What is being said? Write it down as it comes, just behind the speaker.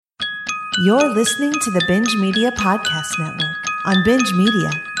You're listening to the Binge Media Podcast Network on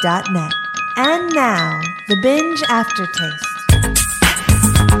bingemedia.net. And now, the Binge Aftertaste.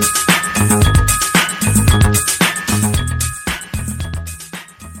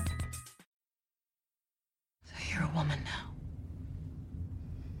 So you're a woman now.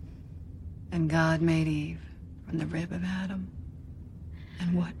 And God made Eve from the rib of Adam.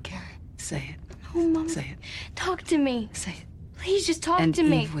 And what, Carrie? Say it. Oh, Mom. Say it. Talk to me. Say it. Please, just talk and to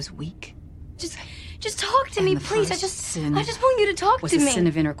me. Eve was weak. Just talk to me, please. I just want you to talk to me. Was the sin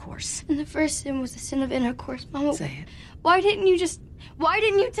of intercourse. And the first sin was the sin of intercourse, Mama. Say it. Why didn't you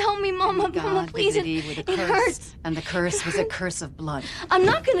tell me, Mama? Mama, please. Eve with a curse, it hurts. And the curse was a curse of blood. I'm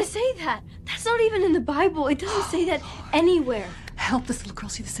not gonna say that. That's not even in the Bible. It doesn't say that anywhere. Help this little girl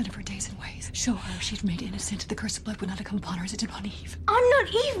see the sin of her days and ways. Show her she's made innocent. The curse of blood would not have come upon her as it did upon Eve. I'm not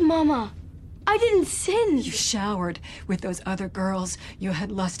Eve, Mama. I didn't sin. You showered with those other girls. You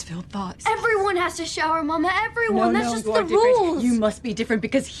had lust-filled thoughts. Everyone has to shower, Mama. Everyone. That's just the different. rules. You must be different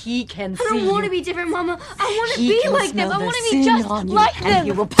because he can see you. I don't want to be different, Mama. I want to be like them. I want to the be just on you, like them. And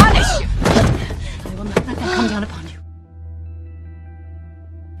he will punish you. I will not let that come down upon you.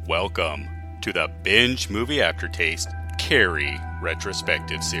 Welcome to the Binge Movie Aftertaste Carrie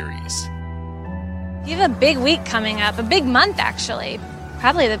Retrospective Series. You have a big week coming up, a big month actually.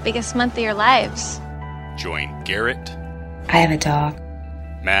 Probably the biggest month of your lives. Join Garrett. I have a dog.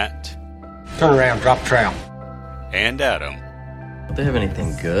 Matt. Turn around, drop the trowel. And Adam. Do they have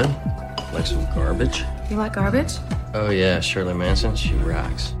anything good? Like some garbage? You like garbage? Oh yeah, Shirley Manson, she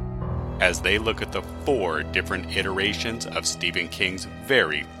rocks. As they look at the 4 different iterations of Stephen King's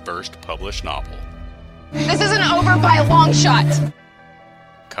very first published novel. This isn't over by a long shot.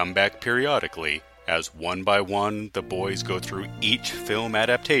 Come back periodically as one by one the boys go through each film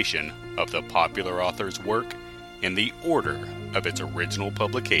adaptation of the popular author's work in the order of its original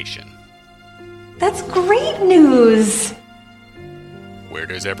publication. That's great news! Where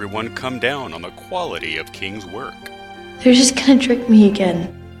does everyone come down on the quality of King's work? They're just gonna trick me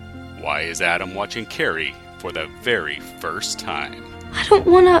again. Why is Adam watching Carrie for the very first time? I don't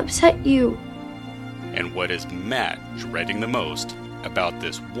want to upset you. And what is Matt dreading the most about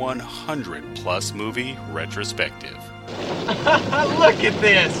this 100-plus movie retrospective? Look at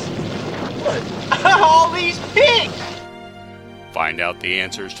this! Look, all these pigs! Find out the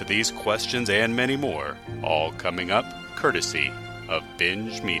answers to these questions and many more, all coming up courtesy of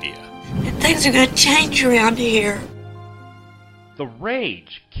Binge Media. And things are gonna change around here. The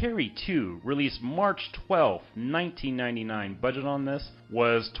Rage, Carrie 2, released March 12, 1999. Budget on this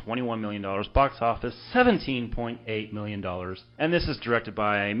was $21 million. Box office, $17.8 million. And this is directed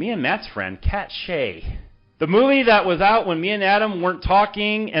by me and Matt's friend, Kat Shea. The movie that was out when me and Adam weren't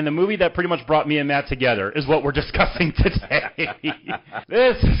talking, and the movie that pretty much brought me and Matt together is what we're discussing today.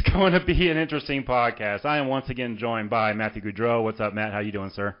 This is going to be an interesting podcast. I am once again joined by Matthew Goudreau. What's up, Matt? How you doing,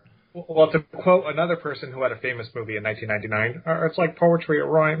 sir? Well, to quote another person who had a famous movie in 1999, it's like poetry, it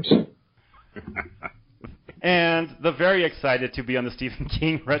rhymes. And the very excited to be on the Stephen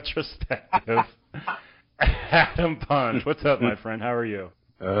King retrospective, Adam Punch. What's up, my friend? How are you?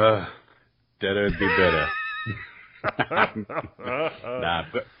 Better be better. Nah,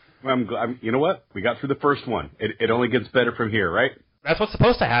 but you know what? We got through the first one. It only gets better from here, right? That's what's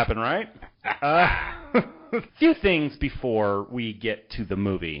supposed to happen, right? A few things before we get to the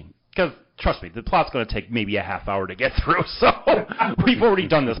movie. Because, trust me, the plot's going to take maybe a half hour to get through, so we've already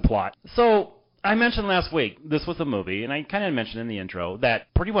done this plot. So, I mentioned last week, this was a movie, and I kind of mentioned in the intro,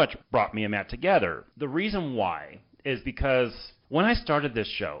 that pretty much brought me and Matt together. The reason why is because when I started this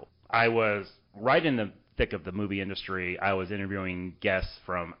show, I was right in the thick of the movie industry. I was interviewing guests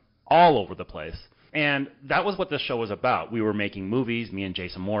from all over the place. And that was what this show was about. We were making movies. Me and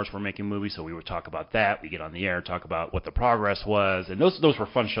Jason Morris were making movies, so we would talk about that. We get on the air, talk about what the progress was, and those were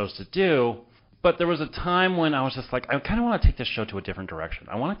fun shows to do. But there was a time when I was just like, I kind of want to take this show to a different direction.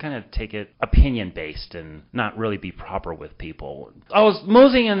 I want to kind of take it opinion-based and not really be proper with people. I was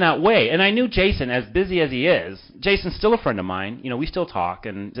moseying in that way, and I knew Jason, as busy as he is, Jason's still a friend of mine. You know, we still talk,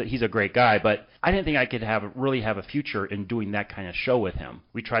 and he's a great guy, but I didn't think I could really have a future in doing that kind of show with him.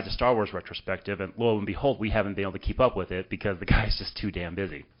 We tried the Star Wars retrospective, and lo and behold, we haven't been able to keep up with it because the guy's just too damn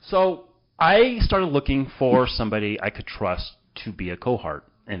busy. So I started looking for somebody I could trust to be a cohort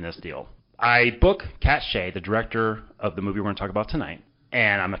in this deal. I booked Kat Shea, the director of the movie we're going to talk about tonight,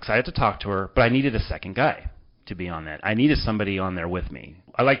 and I'm excited to talk to her, but I needed a second guy to be on that. I needed somebody on there with me.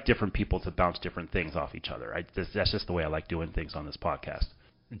 I like different people to bounce different things off each other. That's just the way I like doing things on this podcast.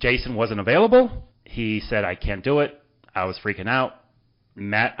 Jason wasn't available. He said, I can't do it. I was freaking out.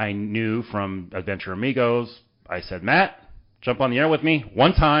 Matt, I knew from Adventure Amigos. I said, Matt, jump on the air with me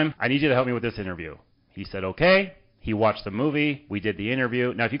one time. I need you to help me with this interview. He said, okay. He watched the movie. We did the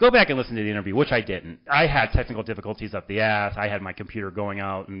interview. Now, if you go back and listen to the interview, which I didn't, I had technical difficulties up the ass. I had my computer going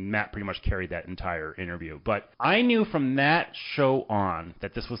out, and Matt pretty much carried that entire interview. But I knew from that show on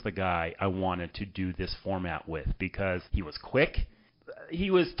that this was the guy I wanted to do this format with because he was quick. He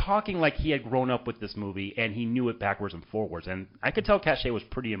was talking like he had grown up with this movie, and he knew it backwards and forwards. And I could tell Cachet was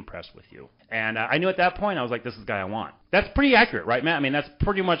pretty impressed with you. And I knew at that point, I was like, this is the guy I want. That's pretty accurate, right, Matt? I mean, that's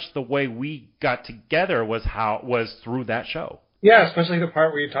pretty much the way we got together was through that show. Yeah, especially the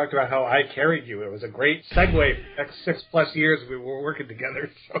part where you talked about how I carried you. It was a great segue. The next 6+ years we were working together.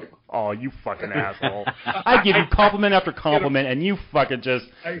 So. Oh, you fucking asshole. I give you compliment after compliment, and you fucking just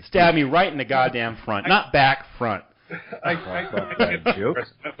stab me right in the goddamn front. Not back, front.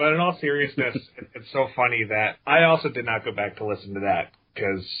 But in all seriousness, it's so funny that I also did not go back to listen to that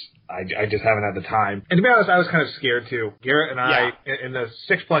because I just haven't had the time. And to be honest, I was kind of scared too. Garrett and I, in the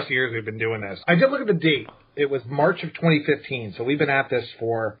 6+ years we've been doing this, I did look at the date. It was March of 2015, so we've been at this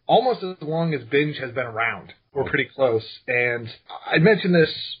for almost as long as Binge has been around. We're pretty close. And I mentioned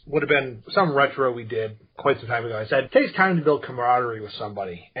this would have been some retro we did quite some time ago. I said, it takes time to build camaraderie with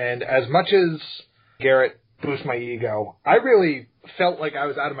somebody. And as much as Garrett boost my ego, I really felt like I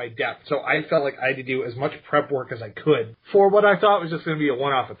was out of my depth, so I felt like I had to do as much prep work as I could for what I thought was just going to be a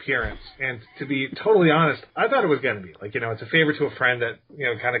one-off appearance. And to be totally honest, I thought it was going to be. Like, it's a favor to a friend that,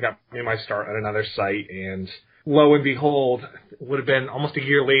 kind of got me my start at another site, and lo and behold, it would have been almost a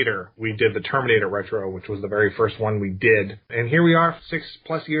year later, we did the Terminator Retro, which was the very first one we did. And here we are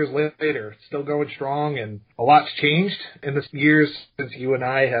 6+ years later, still going strong, and a lot's changed in the years since you and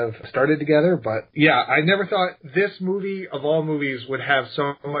I have started together. But yeah, I never thought this movie, of all movies, would have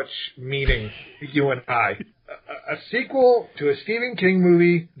so much meaning to you and I. A sequel to a Stephen King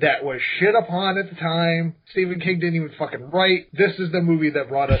movie that was shit upon at the time. Stephen King didn't even fucking write. This is the movie that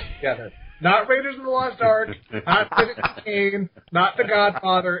brought us together. Not Raiders of the Lost Ark, not Citizen Kane, not The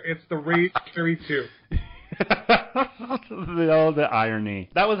Godfather. It's the Raid Carrie 2. The irony.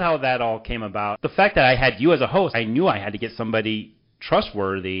 That was how that all came about. The fact that I had you as a host, I knew I had to get somebody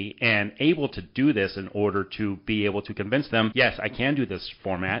trustworthy and able to do this in order to be able to convince them, yes, I can do this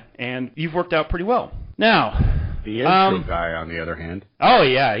format, and you've worked out pretty well. Now, the intro guy, on the other hand. Oh,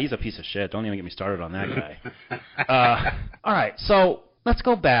 yeah, he's a piece of shit. Don't even get me started on that guy. All right, so let's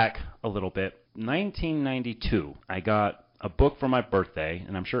go back a little bit. 1992, I got a book for my birthday,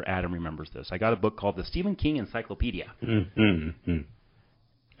 and I'm sure Adam remembers this. I got a book called The Stephen King Encyclopedia. Mm-hmm.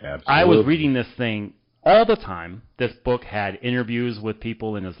 Absolutely. I was reading this thing all the time. This book had interviews with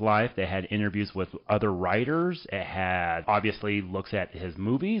people in his life. They had interviews with other writers. It had, obviously, looks at his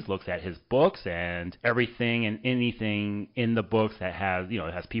movies, looks at his books, and everything and anything in the books that has,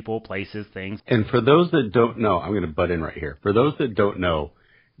 it has people, places, things. And for those that don't know, I'm going to butt in right here. For those that don't know,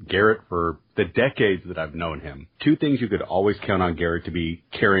 Garrett, for the decades that I've known him, two things you could always count on Garrett to be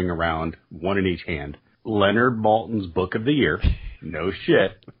carrying around, one in each hand. Leonard Maltin's Book of the Year. No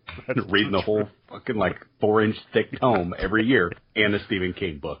shit. Reading the whole fucking 4-inch thick tome every year. And a Stephen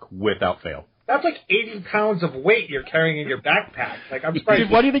King book, without fail. That's like 80 pounds of weight you're carrying in your backpack. I'm surprised.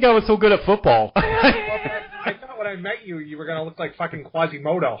 Dude, why do you think I was so good at football? I thought when I met you, you were going to look like fucking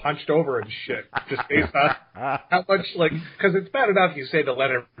Quasimodo, hunched over and shit. Just based on how much, because it's bad enough you say the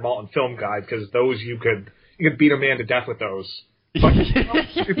Leonard Maltin film guide, because those you could beat a man to death with those. But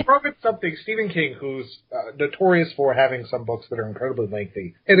you throw in something, Stephen King, who's notorious for having some books that are incredibly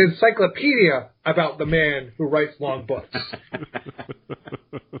lengthy, an encyclopedia about the man who writes long books.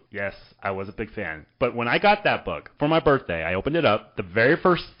 Yes, I was a big fan. But when I got that book for my birthday, I opened it up. The very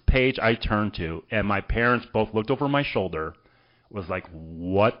first page I turned to, and my parents both looked over my shoulder, was like,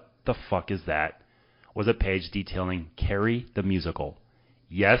 what the fuck is that? Was a page detailing Carrie the musical.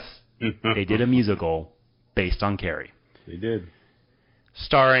 Yes, they did a musical based on Carrie. They did.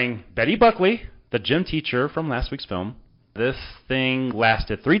 Starring Betty Buckley, the gym teacher from last week's film. This thing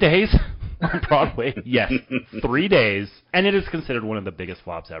lasted 3 days on Broadway. Yes, 3 days. And it is considered one of the biggest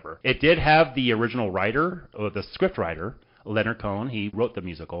flops ever. It did have the original writer, or the script writer, Leonard Cohen. He wrote the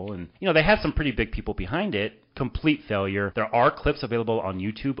musical. And, they had some pretty big people behind it. Complete failure. There are clips available on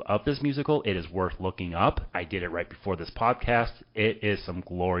YouTube of this musical. It is worth looking up. I did it right before this podcast. It is some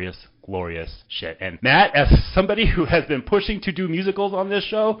glorious, glorious shit. And Matt, as somebody who has been pushing to do musicals on this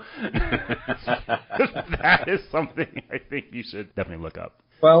show, that is something I think you should definitely look up.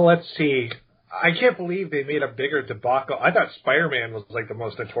 Well, let's see. I can't believe they made a bigger debacle. I thought Spider-Man was the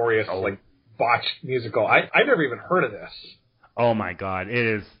most notorious, botched musical. I never even heard of this. Oh my God, it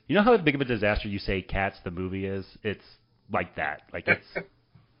is. You know how big of a disaster you say Cats the movie is? It's like that. It's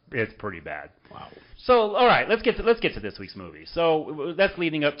It's pretty bad. Wow. So, all right, let's get to this week's movie. So that's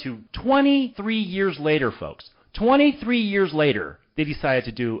leading up to 23 years later, folks. 23 years later, they decided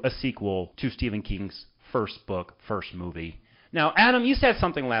to do a sequel to Stephen King's first book, first movie. Now, Adam, you said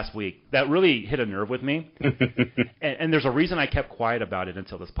something last week that really hit a nerve with me, and there's a reason I kept quiet about it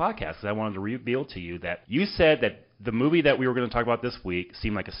until this podcast, because I wanted to reveal to you that you said that the movie that we were going to talk about this week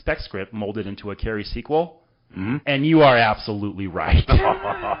seemed like a spec script molded into a Carrie sequel. Mm-hmm. And you are absolutely right.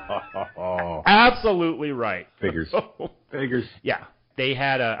 Absolutely right. Figures. Figures. Yeah. They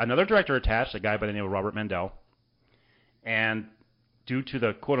had another director attached, a guy by the name of Robert Mandel. And due to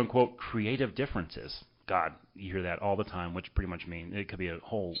the quote-unquote creative differences, God, you hear that all the time, which pretty much means it could be a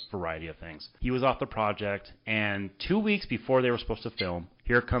whole variety of things. He was off the project, and 2 weeks before they were supposed to film,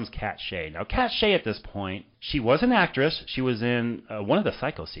 here comes Kat Shea. Now, Kat Shea at this point, she was an actress. She was in one of the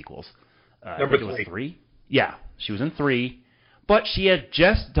Psycho sequels. Number 3. It was 3. Yeah, she was in 3, but she had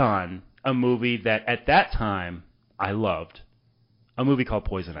just done a movie that at that time I loved, a movie called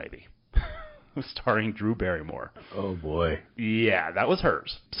Poison Ivy, starring Drew Barrymore. Oh, boy. Yeah, that was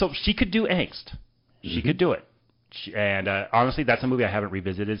hers. So she could do angst. She could do it. And honestly, that's a movie I haven't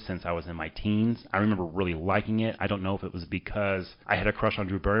revisited since I was in my teens. I remember really liking it. I don't know if it was because I had a crush on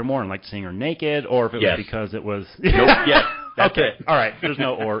Drew Barrymore and liked seeing her naked, or if it was because it was... Nope, yes. That's okay, it. all right. There's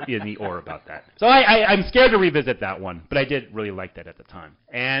no or in the or about that. So I'm scared to revisit that one, but I did really like that at the time.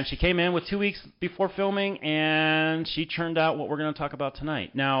 And she came in with 2 weeks before filming, and she turned out what we're going to talk about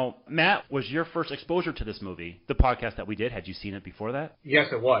tonight. Now, Matt, was your first exposure to this movie, the podcast that we did? Had you seen it before that? Yes,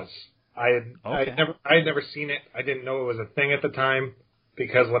 it was. I had never seen it. I didn't know it was a thing at the time,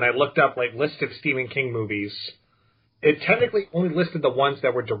 because when I looked up like listed Stephen King movies, it technically only listed the ones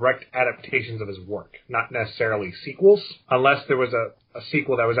that were direct adaptations of his work, not necessarily sequels, unless there was a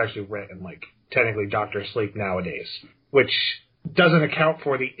sequel that was actually written, like technically Dr. Sleep Nowadays, which doesn't account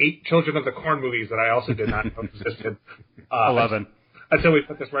for the 8 Children of the Corn movies that I also did not know existed. 11. Until we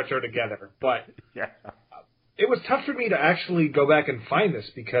put this retro together. But it was tough for me to actually go back and find this,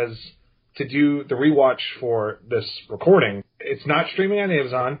 because to do the rewatch for this recording, it's not streaming on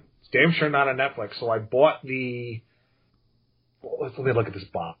Amazon. It's damn sure not on Netflix. So I bought the... Let me look at this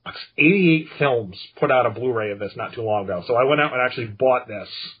box. 88 Films put out a Blu-ray of this not too long ago. So I went out and actually bought this.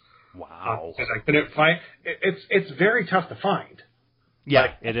 Wow. Because I couldn't find... It's very tough to find. Yeah,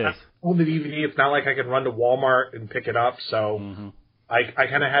 like, it is. On the DVD, it's not like I can run to Walmart and pick it up. So I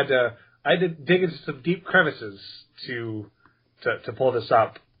kind of had to dig into some deep crevices to pull this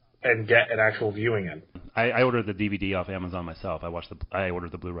up and get an actual viewing in. I ordered the DVD off Amazon myself. I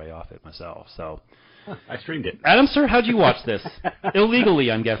ordered the Blu-ray off it myself. So I streamed it. Adam, sir, how'd you watch this?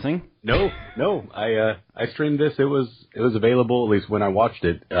 Illegally, I'm guessing. No. I streamed this. It was available, at least when I watched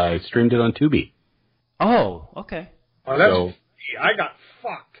it. I streamed it on Tubi. Oh, okay. Oh, I got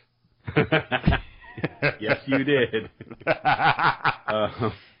fucked. Yes, you did.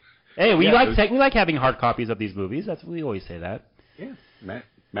 Hey, we like having hard copies of these movies. We always say that. Yeah,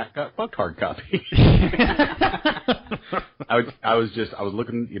 Matt got fucked hard copy. I was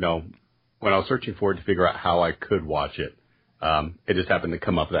looking, when I was searching for it to figure out how I could watch it. It just happened to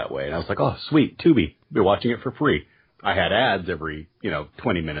come up that way, and I was like, oh, sweet, Tubi, be watching it for free. I had ads every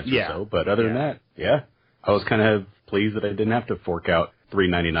 20 minutes or so, but other than that, I was kind of pleased that I didn't have to fork out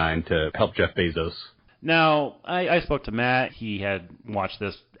 $3.99 to help Jeff Bezos. Now, I spoke to Matt. He had watched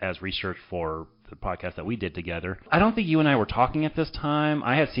this as research for the podcast that we did together. I don't think you and I were talking at this time.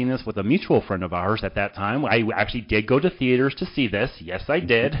 I had seen this with a mutual friend of ours at that time. I actually did go to theaters to see this. Yes, I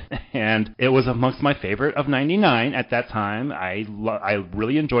did. And it was amongst my favorite of 99 at that time. I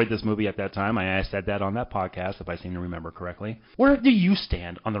really enjoyed this movie at that time. I said that on that podcast, if I seem to remember correctly. Where do you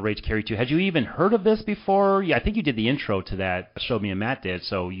stand on the Rage Carrie 2? Had you even heard of this before? Yeah, I think you did the intro to that show me and Matt did,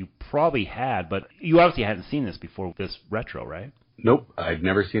 so you probably had, but you obviously hadn't seen this before this retro, right? Nope, I'd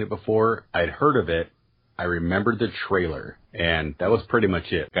never seen it before. I'd heard of it. I remembered the trailer, and that was pretty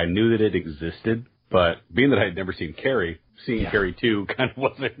much it. I knew that it existed, but being that I had never seen Carrie, seeing Carrie 2 kind of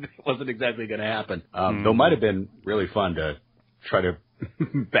wasn't exactly going to happen. Though it might have been really fun to try to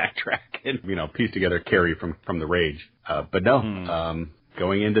backtrack and piece together Carrie from the Rage. But no,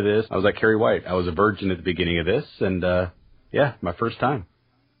 going into this, I was like Carrie White. I was a virgin at the beginning of this, and my first time.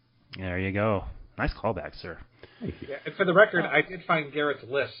 There you go. Nice callback, sir. Yeah, and for the record, I did find Garrett's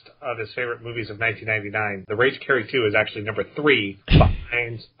list of his favorite movies of 1999. The Rage Carrie 2 is actually number 3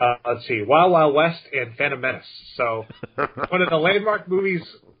 behind, Wild Wild West and Phantom Menace. So, one of the landmark movies.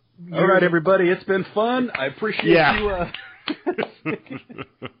 All right, everybody, it's been fun. I appreciate you.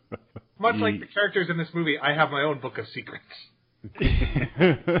 Much like the characters in this movie, I have my own book of secrets.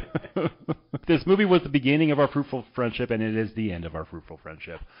 This movie was the beginning of our fruitful friendship, and it is the end of our fruitful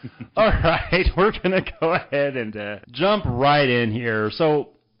friendship. All right, we're going to go ahead and jump right in here. So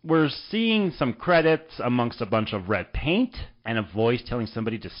we're seeing some credits amongst a bunch of red paint and a voice telling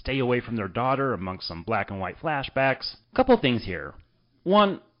somebody to stay away from their daughter amongst some black and white flashbacks. A couple of things here.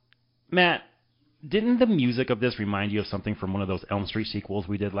 One, Matt, didn't the music of this remind you of something from one of those Elm Street sequels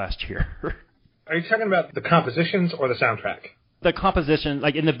we did last year? Are you talking about the compositions or the soundtrack? The composition,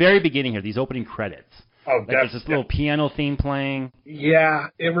 like in the very beginning here, these opening credits. Oh, like there's this little piano theme playing. Yeah,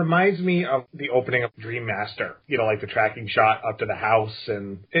 it reminds me of the opening of Dream Master. You know, like the tracking shot up to the house,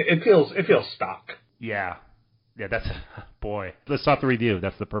 and it feels stock. Yeah, that's, boy. Let's stop the review.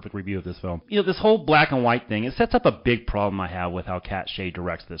 That's the perfect review of this film. You know, this whole black and white thing, it sets up a big problem I have with how Kat Shea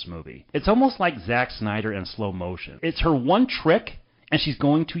directs this movie. It's almost like Zack Snyder in slow motion. It's her one trick, and she's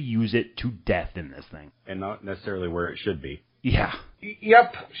going to use it to death in this thing. And not necessarily where it should be. Yeah.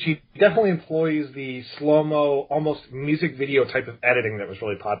 Yep, she definitely employs the slow-mo, almost music video type of editing that was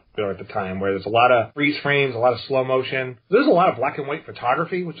really popular at the time, where there's a lot of freeze frames, a lot of slow motion. There's a lot of black and white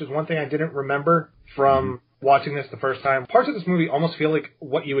photography, which is one thing I didn't remember from watching this the first time. Parts of this movie almost feel like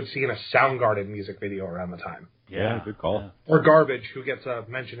what you would see in a Soundgarden music video around the time. Yeah, good call. Or Garbage, who gets a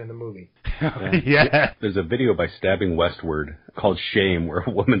mention in the movie. Yeah. There's a video by Stabbing Westward called Shame, where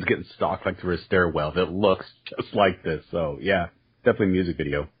a woman's getting stalked like through a stairwell that looks just like this. So, yeah, definitely a music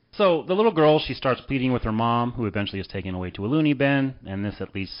video. So the little girl, she starts pleading with her mom, who eventually is taken away to a loony bin, and this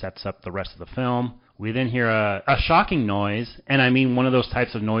at least sets up the rest of the film. We then hear a shocking noise, and I mean one of those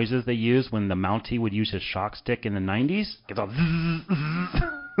types of noises they use when the Mountie would use his shock stick in the 90s. It's all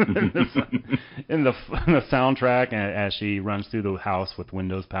in the soundtrack as she runs through the house with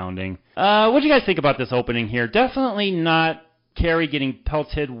windows pounding. What do you guys think about this opening here? Definitely not Carrie getting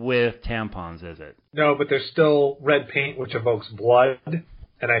pelted with tampons, is it? No, but there's still red paint, which evokes blood.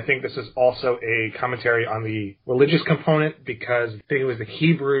 And I think this is also a commentary on the religious component, because I think it was the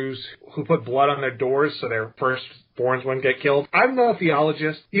Hebrews who put blood on their doors so their firstborns wouldn't get killed. I'm not a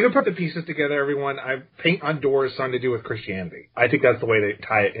theologist. You can put the pieces together, everyone. Paint on doors, something to do with Christianity. I think that's the way they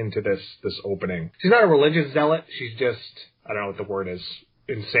tie it into this opening. She's not a religious zealot. She's just, I don't know what the word is,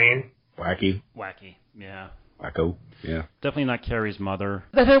 insane. Wacky, yeah. Wacko, yeah. Definitely not Carrie's mother.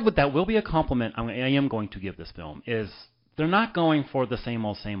 That will be a compliment I am going to give this film, is they're not going for the same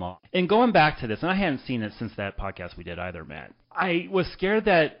old, same old. And going back to this, and I hadn't seen it since that podcast we did either, Matt, I was scared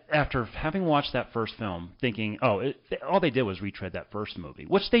that after having watched that first film, thinking, all they did was retread that first movie,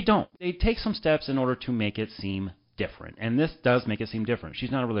 which they don't. They take some steps in order to make it seem different, and this does make it seem different.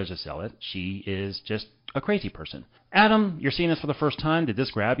 She's not a religious zealot. She is just a crazy person. Adam, you're seeing this for the first time. Did this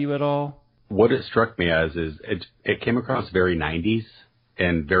grab you at all? What it struck me as is it came across very 90s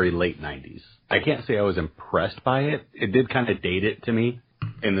and very late 90s. I can't say I was impressed by it. It did kind of date it to me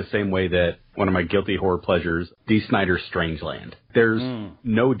in the same way that one of my guilty horror pleasures, Dee Snider's Strangeland. There's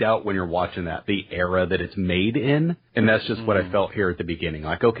no doubt when you're watching that, the era that it's made in, and that's just what I felt here at the beginning.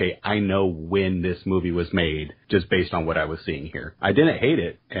 Like, okay, I know when this movie was made just based on what I was seeing here. I didn't hate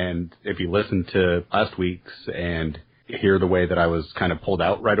it, and if you listen to last week's and hear the way that I was kind of pulled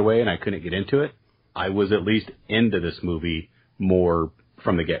out right away and I couldn't get into it, I was at least into this movie more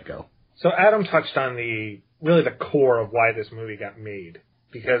from the get-go. So Adam touched on the core of why this movie got made.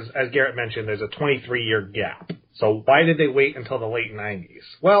 Because, as Garrett mentioned, there's a 23-year gap. So why did they wait until the late 90s?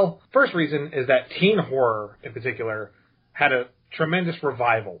 Well, first reason is that teen horror, in particular, had a tremendous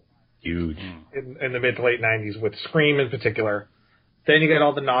revival. Huge. In the mid to late 90s, with Scream in particular. Then you get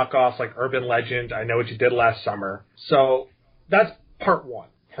all the knockoffs like Urban Legend, I Know What You Did Last Summer. So that's part one.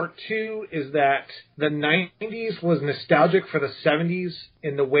 Part two is that the 90s was nostalgic for the 70s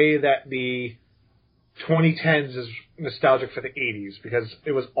in the way that the 2010s is nostalgic for the 80s, because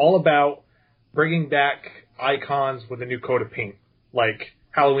it was all about bringing back icons with a new coat of paint, like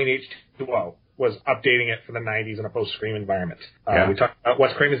Halloween H2O was updating it for the 90s in a post-Scream environment. We talked about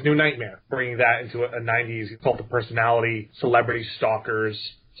Wes Craven's New Nightmare, bringing that into a 90s cult of personality, celebrity stalkers,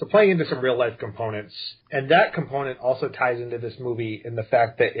 so playing into some real-life components. And that component also ties into this movie in the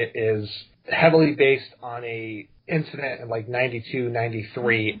fact that it is heavily based on a incident in like 92,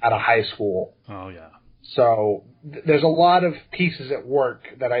 93 at a high school. Oh, yeah. So there's a lot of pieces at work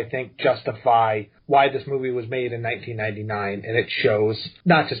that I think justify why this movie was made in 1999, and it shows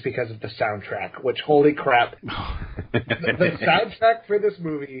not just because of the soundtrack, which, holy crap, the soundtrack for this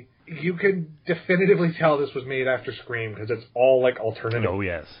movie, you can definitively tell this was made after Scream, because it's all like alternative. Oh,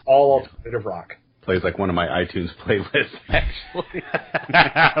 yes. All alternative rock. Plays like one of my iTunes playlists, actually.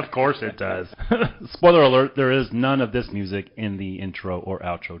 Of course it does. Spoiler alert, there is none of this music in the intro or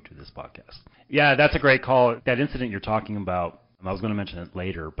outro to this podcast. Yeah, that's a great call. That incident you're talking about, I was going to mention it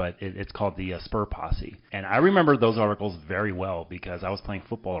later, but it's called the Spur Posse. And I remember those articles very well because I was playing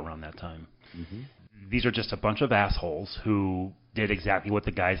football around that time. Mm-hmm. These are just a bunch of assholes who did exactly what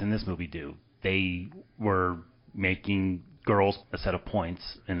the guys in this movie do. They were making girls a set of points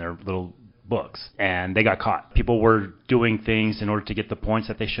in their little books, and they got caught. People were doing things in order to get the points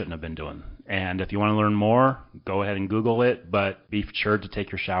that they shouldn't have been doing. And if you want to learn more, go ahead and Google it, but be sure to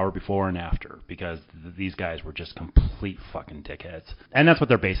take your shower before and after, because these guys were just complete fucking dickheads. And that's what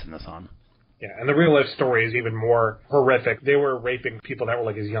they're basing this on. Yeah, and the real life story is even more horrific. They were raping people that were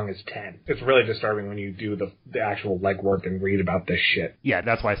like as young as 10. It's really disturbing when you do the actual legwork and read about this shit. Yeah,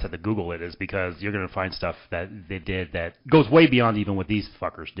 that's why I said to Google it, is because you're going to find stuff that they did that goes way beyond even what these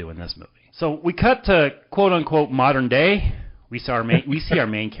fuckers do in this movie. So we cut to quote-unquote modern day. We see our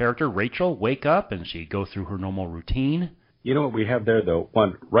main character, Rachel, wake up, and she go through her normal routine. You know what we have there, though?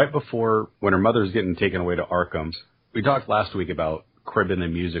 One, right before, when her mother's getting taken away to Arkham, we talked last week about cribbing the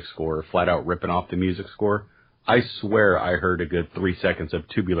music score, flat out ripping off the music score. I swear I heard a good 3 seconds of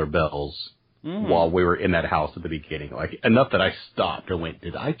Tubular Bells while we were in that house at the beginning. Like, enough that I stopped and went,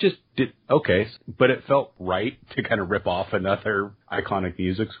 okay. But it felt right to kind of rip off another iconic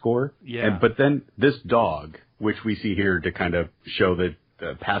music score. Yeah. But then this dog, which we see here to kind of show the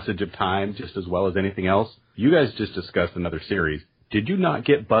passage of time just as well as anything else. You guys just discussed another series. Did you not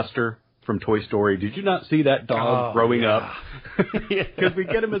get Buster from Toy Story? Did you not see that dog growing up? Because we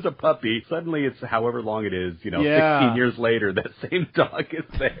get him as a puppy. Suddenly it's however long it is, 16 years later, that same dog is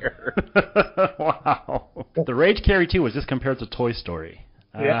there. Wow. The Rage Carrie 2 was just compared to Toy Story.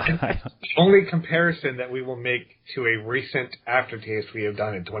 Yeah, the only comparison that we will make to a recent Aftertaste we have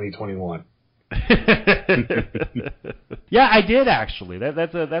done in 2021. Yeah, I did actually.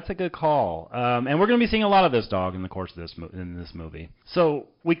 That's a good call. And we're going to be seeing a lot of this dog in the course of this movie. So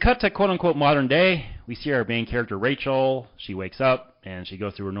we cut to quote unquote modern day. We see our main character Rachel. She wakes up and she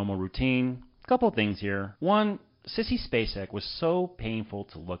goes through her normal routine. A couple of things here. One, Sissy Spacek was so painful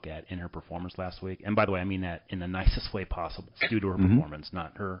to look at in her performance last week. And by the way, I mean that in the nicest way possible. It's due to her performance,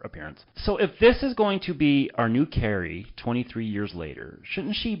 not her appearance. So if this is going to be our new Carrie 23 years later,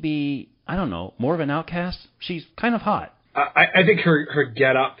 shouldn't she be, I don't know, more of an outcast? She's kind of hot. I think her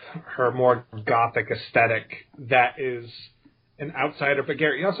get-up, her more gothic aesthetic, that is an outsider. But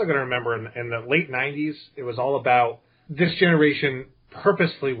Garrett, you also got to remember in the late 90s, it was all about this generation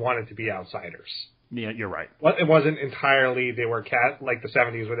purposefully wanted to be outsiders. Yeah, you're right. Well, it wasn't entirely they were like the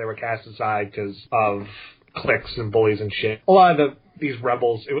 70s where they were cast aside because of cliques and bullies and shit. A lot of these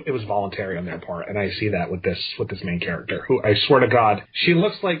rebels, it was voluntary on their part, and I see that with this main character, who I swear to God, she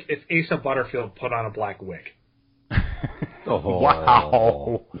looks like if Asa Butterfield put on a black wig. Oh,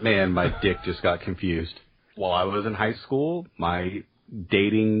 wow. Man, my dick just got confused. While I was in high school, my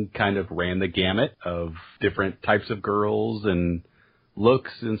dating kind of ran the gamut of different types of girls and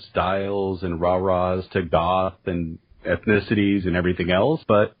looks and styles and rah-rahs to goth and ethnicities and everything else.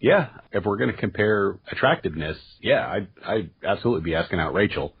 But yeah, if we're going to compare attractiveness, I'd absolutely be asking out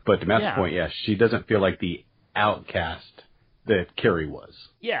Rachel. But to Matt's point, she doesn't feel like the outcast that Carrie was.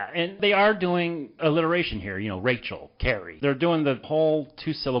 Yeah, and they are doing alliteration here, Rachel, Carrie. They're doing the whole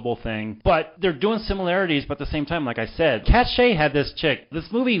two-syllable thing, but they're doing similarities, but at the same time, like I said, Kat Shea had this chick. This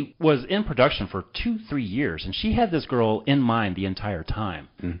movie was in production for 2-3 years, and she had this girl in mind the entire time.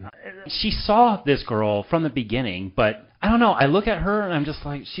 Mm-hmm. She saw this girl from the beginning, but I don't know. I look at her and I'm just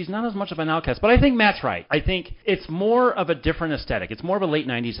like, she's not as much of an outcast. But I think Matt's right. I think it's more of a different aesthetic. It's more of a late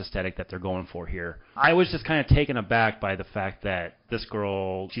 90s aesthetic that they're going for here. I was just kind of taken aback by the fact that this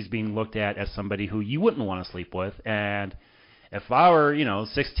girl, she's being looked at as somebody who you wouldn't want to sleep with. And if I were,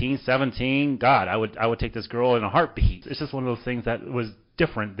 16, 17, God, I would take this girl in a heartbeat. It's just one of those things that was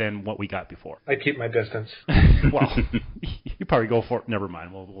different than what we got before. I keep my distance. Well, you probably go for it. Never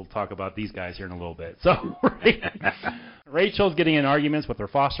mind. We'll talk about these guys here in a little bit. So Rachel's getting in arguments with her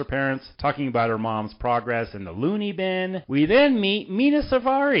foster parents, talking about her mom's progress in the loony bin. We then meet Mina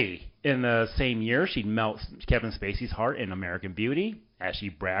Savari. In the same year, she melts Kevin Spacey's heart in American Beauty as she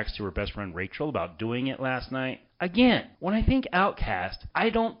brags to her best friend Rachel about doing it last night. Again, when I think outcast, I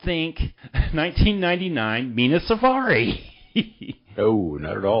don't think 1999 Mina Savari. No,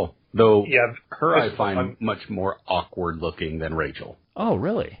 not at all. Though her I find fun. Much more awkward looking than Rachel. Oh,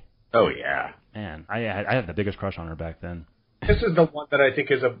 really? Oh, yeah. Man, I had the biggest crush on her back then. This is the one that I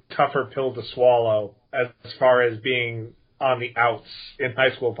think is a tougher pill to swallow as far as being on the outs in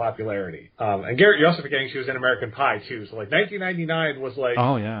high school popularity. And Garrett, you're also forgetting she was in American Pie, too. So, 1999 was,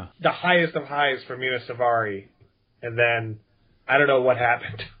 the highest of highs for Mina Savari. And then, I don't know what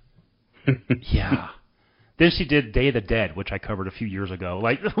happened. Yeah. Then she did Day of the Dead, which I covered a few years ago.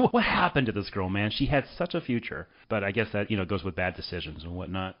 Like, what happened to this girl, man? She had such a future. But I guess that, goes with bad decisions and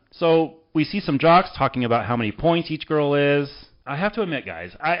whatnot. So we see some jocks talking about how many points each girl is. I have to admit, guys,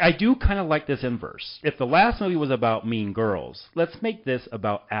 I do kind of like this inverse. If the last movie was about mean girls, let's make this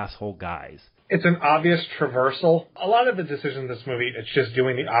about asshole guys. It's an obvious traversal. A lot of the decisions in this movie, it's just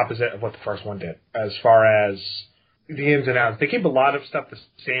doing the opposite of what the first one did, as far as the ins and outs. They keep a lot of stuff the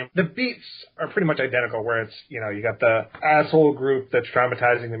same. The beats are pretty much identical, where it's, you got the asshole group that's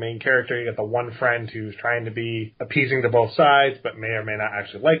traumatizing the main character. You got the one friend who's trying to be appeasing to both sides, but may or may not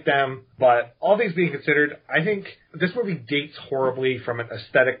actually like them. But all things being considered, I think this movie dates horribly from an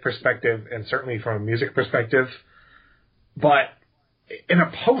aesthetic perspective and certainly from a music perspective. But in a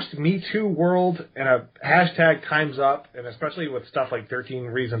post-Me Too world and a hashtag Time's Up, and especially with stuff like 13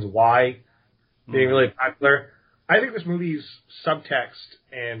 Reasons Why being really popular, I think this movie's subtext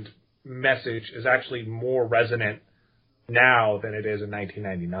and message is actually more resonant now than it is in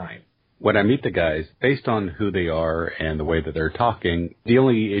 1999. When I meet the guys, based on who they are and the way that they're talking, the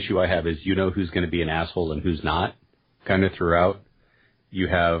only issue I have is who's going to be an asshole and who's not, kind of throughout. You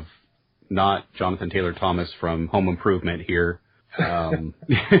have not Jonathan Taylor Thomas from Home Improvement here. I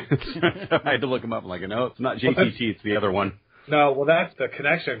had to look him up. I'm like, no, it's not JTT, it's the other one. No, well, that's the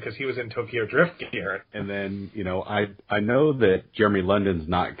connection because he was in Tokyo Drift here. And then, I know that Jeremy London's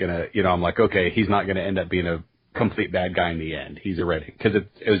not going to, I'm like, okay, he's not going to end up being a complete bad guy in the end. He's already, because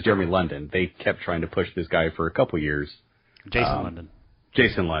it was Jeremy London. They kept trying to push this guy for a couple years. Jason London.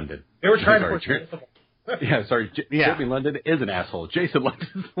 Jason London. They were trying to push him. Yeah, sorry. Jeremy London is an asshole. Jason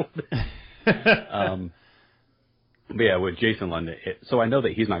London's one. But yeah, with Jason London, so I know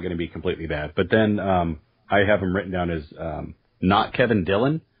that he's not going to be completely bad. But then I have him written down as not Kevin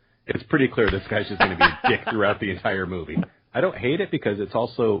Dillon. It's pretty clear this guy's just going to be a dick throughout the entire movie. I don't hate it because it's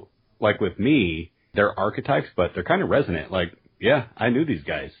also, like with me, they're archetypes, but they're kind of resonant. Like, yeah, I knew these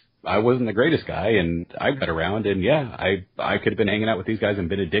guys. I wasn't the greatest guy, and I got around, and yeah, I could have been hanging out with these guys and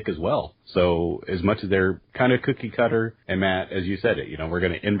been a dick as well. So as much as they're kind of cookie cutter, and Matt, as you said it, we're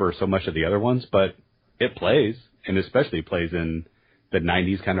going to inverse so much of the other ones, but it plays. And especially plays in the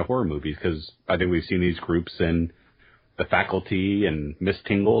 90s kind of horror movies, because I think we've seen these groups in The Faculty and Miss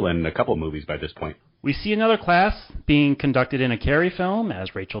Tingle and a couple movies by this point. We see another class being conducted in a Carrie film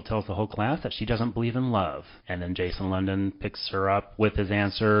as Rachel tells the whole class that she doesn't believe in love. And then Jason London picks her up with his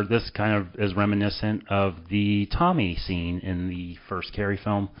answer. This kind of is reminiscent of the Tommy scene in the first Carrie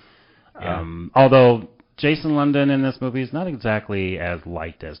film. Yeah. Although Jason London in this movie is not exactly as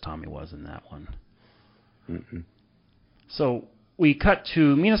liked as Tommy was in that one. Mm-mm. So we cut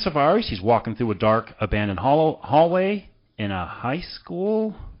to Mina Savari. She's walking through a dark, abandoned hallway in a high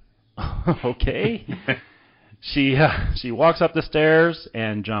school. Okay. She walks up the stairs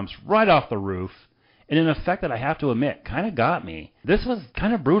and jumps right off the roof. And an effect that I have to admit kind of got me. This was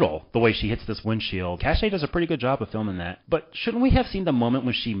kind of brutal, the way she hits this windshield. Cache does a pretty good job of filming that. But shouldn't we have seen the moment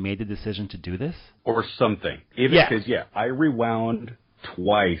when she made the decision to do this? Or something. Even because, I rewound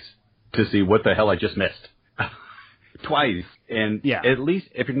twice to see what the hell I just missed. Twice. And at least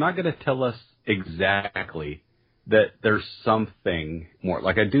if you're not going to tell us exactly that there's something more.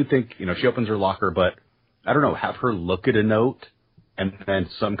 Like I do think, she opens her locker, but I don't know, have her look at a note and then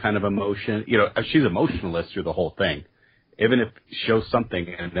some kind of emotion. She's emotionless through the whole thing. Even if show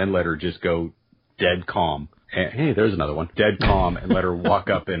something and then let her just go dead calm. And, hey, there's another one. Dead calm and let her walk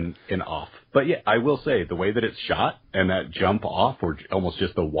up and off. But yeah, I will say the way that it's shot and that jump off or almost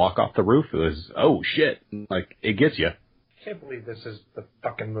just the walk off the roof is, oh shit. Like, it gets you. I can't believe this is the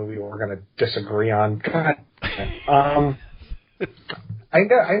fucking movie we're going to disagree on. God. I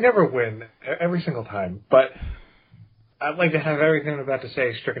never win every single time, but I'd like to have everything I'm about to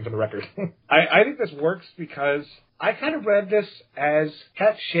say stricken from the record. I think this works because I kind of read this as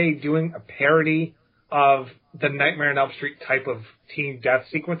Cat Shea doing a parody of the Nightmare on Elm Street type of teen death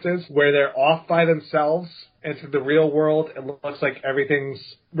sequences where they're off by themselves and to the real world it looks like everything's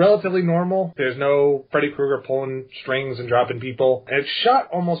relatively normal. There's no Freddy Krueger pulling strings and dropping people. And it's shot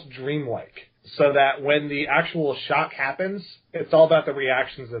almost dreamlike so that when the actual shock happens, it's all about the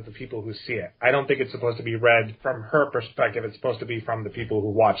reactions of the people who see it. I don't think it's supposed to be read from her perspective. It's supposed to be from the people who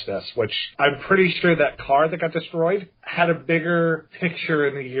watch this, which I'm pretty sure that car that got destroyed had a bigger picture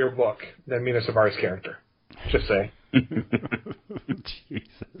in the yearbook than Mina Savari's character. Just say.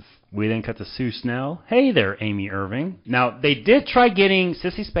 Jesus. We then cut to Sue Snell. Hey there, Amy Irving. Now, they did try getting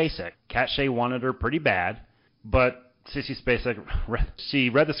Sissy Spacek. Cat Shea wanted her pretty bad, but Sissy Spacek, she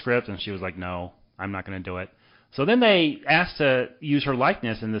read the script and she was like, no, I'm not going to do it. So then they asked to use her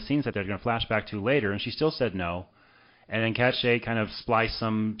likeness in the scenes that they're going to flash back to later, and she still said no. And then Cat Shea kind of spliced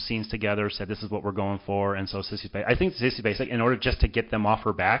some scenes together, said this is what we're going for, and so I think Sissy Spacek, in order just to get them off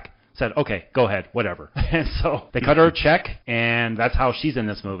her back, said, okay, go ahead, whatever. And so they cut her a check, and that's how she's in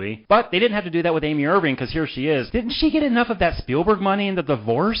this movie. But they didn't have to do that with Amy Irving, because here she is. Didn't she get enough of that Spielberg money in the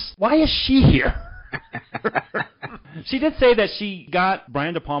divorce? Why is she here? She did say that she got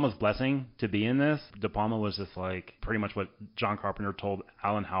Brian De Palma's blessing to be in this. De Palma was just like pretty much what John Carpenter told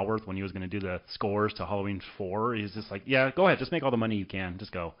Alan Howarth when he was going to do the scores to Halloween 4. He's just like, yeah, go ahead, just make all the money you can,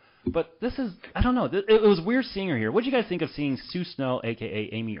 just go. But this is, I don't know, it was weird seeing her here. What did you guys think of seeing Sue Snell,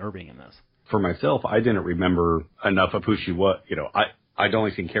 a.k.a. Amy Irving, in this? For myself, I didn't remember enough of who she was. I'd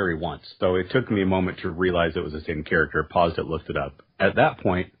only seen Carrie once, so it took me a moment to realize it was the same character. Paused it, looked it up. At that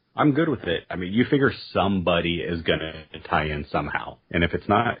point, I'm good with it. I mean, you figure somebody is going to tie in somehow. And if it's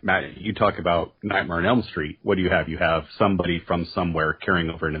not, Matt, you talk about Nightmare on Elm Street. What do you have? You have somebody from somewhere carrying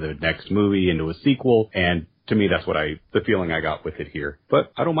over into the next movie, into a sequel. And to me, that's what the feeling I got with it here.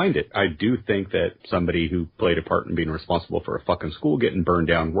 But I don't mind it. I do think that somebody who played a part in being responsible for a fucking school getting burned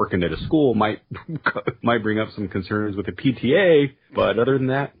down, working at a school might bring up some concerns with the PTA. But other than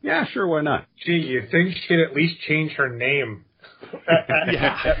that, yeah, sure, why not? Gee, you think she'd at least change her name?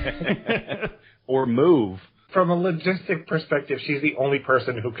 Yeah. Or move. From a logistic perspective, she's the only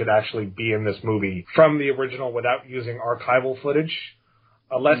person who could actually be in this movie from the original without using archival footage.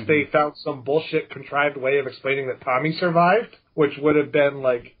 Unless they found some bullshit contrived way of explaining that Tommy survived, which would have been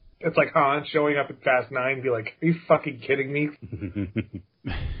like, it's like Han showing up in Fast 9, be like, are you fucking kidding me?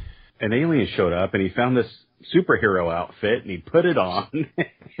 An alien showed up and he found this superhero outfit and he put it on.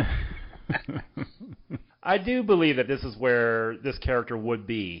 I do believe that this is where this character would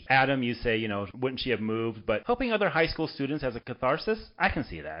be. Adam, you say, wouldn't she have moved? But helping other high school students as a catharsis, I can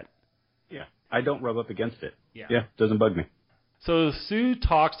see that. Yeah. I don't rub up against it. Yeah, doesn't bug me. So Sue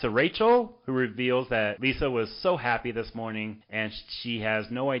talks to Rachel, who reveals that Lisa was so happy this morning, and she has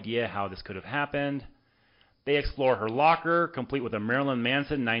no idea how this could have happened. They explore her locker, complete with a Marilyn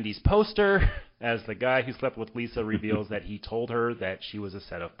Manson 90s poster, as the guy who slept with Lisa reveals that he told her that she was a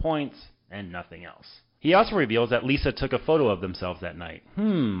set of points and nothing else. He also reveals that Lisa took a photo of themselves that night.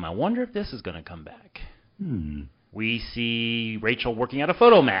 I wonder if this is going to come back. We see Rachel working at a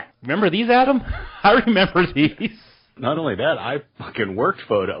photo mat. Remember these, Adam? I remember these. Not only that, I fucking worked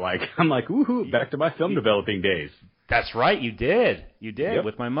photo. I'm like, woohoo, back to my film developing days. That's right, you did. Yep.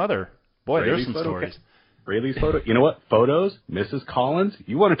 With my mother. Boy, Rayleigh's there's some stories. Rayleigh's photo. You know what? Photos, Mrs. Collins,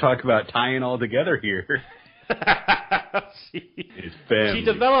 you want to talk about tying all together here. It's family.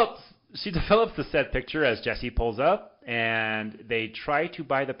 She develops the set picture as Jesse pulls up, and they try to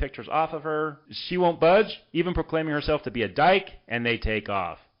buy the pictures off of her. She won't budge, even proclaiming herself to be a dyke, and they take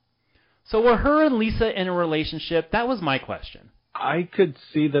off. So were her and Lisa in a relationship? That was my question. I could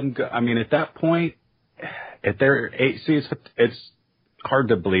see them go. I mean, at that point, at their age, it's hard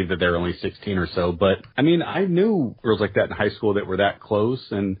to believe that they're only 16 or so, but I mean, I knew girls like that in high school that were that close,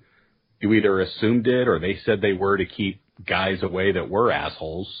 and you either assumed it or they said they were to keep guys away that were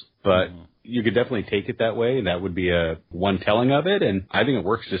assholes. But you could definitely take it that way, and that would be one telling of it, and I think it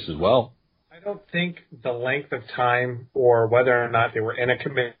works just as well. I don't think the length of time or whether or not they were in a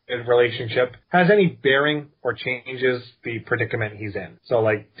committed relationship has any bearing or changes the predicament he's in. So,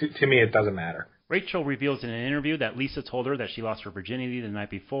 to me, it doesn't matter. Rachel reveals in an interview that Lisa told her that she lost her virginity the night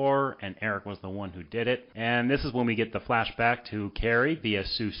before, and Eric was the one who did it. And this is when we get the flashback to Carrie via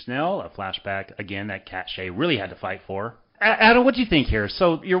Sue Snell, a flashback, again, that Cat Shea really had to fight for. Adam, what do you think here?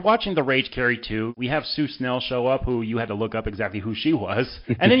 So you're watching The Rage Carrie 2. We have Sue Snell show up, who you had to look up exactly who she was.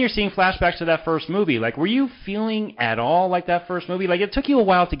 And then you're seeing flashbacks to that first movie. Were you feeling at all like that first movie? It took you a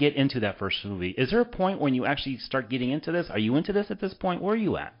while to get into that first movie. Is there a point when you actually start getting into this? Are you into this at this point? Where are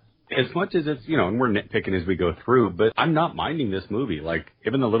you at? As much as it's, and we're nitpicking as we go through, but I'm not minding this movie.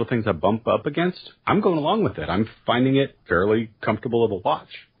 Even the little things I bump up against, I'm going along with it. I'm finding it fairly comfortable of a watch.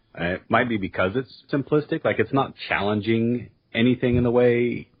 It might be because it's simplistic, it's not challenging anything in the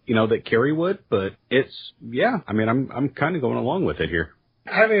way, that Carrie would, but it's, I'm kind of going along with it here.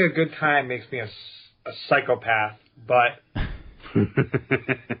 Having a good time makes me a psychopath, but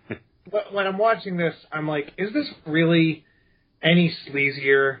when I'm watching this, I'm like, is this really any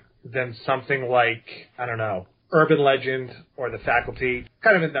sleazier than something like, I don't know, Urban Legend or The Faculty?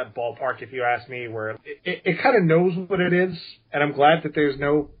 Kind of in that ballpark, if you ask me, where it kind of knows what it is, and I'm glad that there's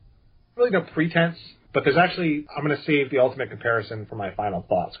really no pretense, but there's actually, I'm going to save the ultimate comparison for my final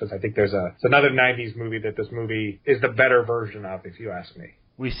thoughts, because I think it's another 90s movie that this movie is the better version of, if you ask me.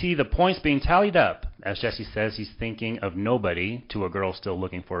 We see the points being tallied up. As Jesse says, he's thinking of nobody, to a girl still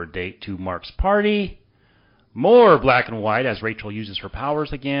looking for a date, to Mark's party. More black and white as Rachel uses her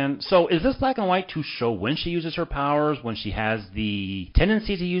powers again. So is this black and white to show when she uses her powers, when she has the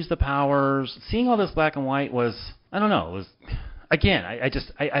tendency to use the powers? Seeing all this black and white was, I don't know, it was, again,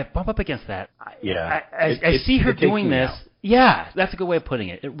 I bump up against that. I see her doing this. Yeah, that's a good way of putting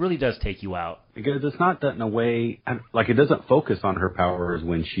it. It really does take you out. Because it's not done in a way, like it doesn't focus on her powers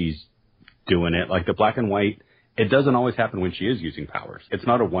when she's doing it. Like the black and white, it doesn't always happen when she is using powers. It's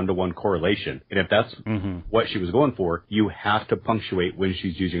not a one-to-one correlation. And if that's what she was going for, you have to punctuate when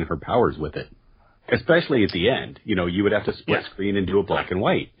she's using her powers with it. Especially at the end. You know, you would have to split screen and do a black and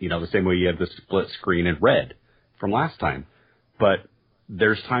white. You know, the same way you have the split screen in red from last time. But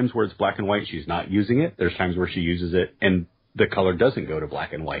there's times where it's black and white, she's not using it. There's times where she uses it and the color doesn't go to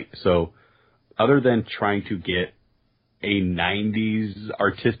black and white. So other than trying to get a 90s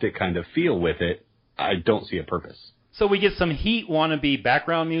artistic kind of feel with it, I don't see a purpose. So we get some Heat wannabe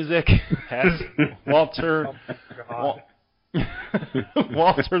background music as Walter,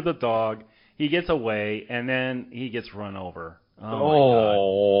 Walter the dog, he gets away and then he gets run over.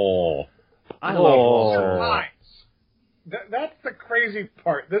 Oh, my God. I love Walter. That's the crazy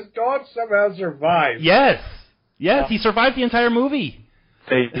part. This dog somehow survived. Yes, he survived the entire movie.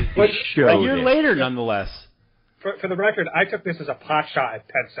 They showed a year later, nonetheless. For the record, I took this as a pot shot at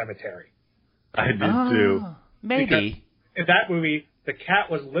Pet Sematary. I did too. Maybe. Because in that movie, the cat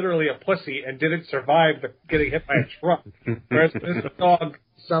was literally a pussy and didn't survive getting hit by a truck. Whereas this dog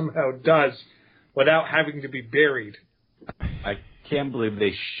somehow does without having to be buried. I can't believe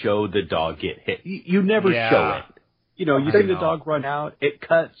they showed the dog get hit. You never show it. You know, you see the dog run out, it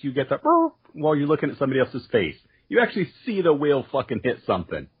cuts, you get the while you're looking at somebody else's face. You actually see the wheel fucking hit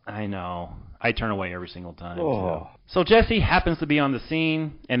something. I know. I turn away every single time. So Jesse happens to be on the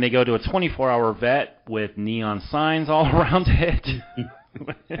scene, and they go to a 24-hour vet with neon signs all around it.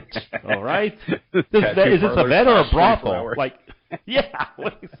 All right. Is this a vet or a brothel? Like, yeah,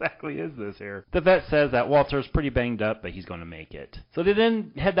 what exactly is this here? The vet says that Walter's pretty banged up, but he's going to make it. So they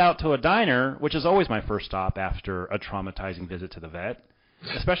then head out to a diner, which is always my first stop after a traumatizing visit to the vet,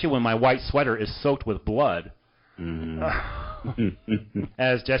 especially when my white sweater is soaked with blood.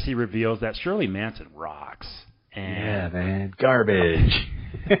 As Jesse reveals that Shirley Manson rocks. And yeah, man, garbage.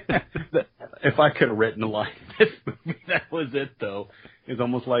 If I could have written a line in this movie, that was it, though. It's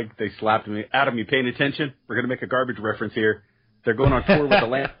almost like they slapped me. Adam, you paying attention? We're going to make a garbage reference here. They're going on tour with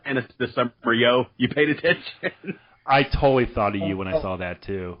Atlantis this summer, yo. You paid attention? I totally thought of you when I saw that,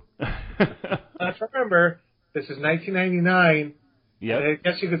 too. Let's remember, this is 1999. Yep. I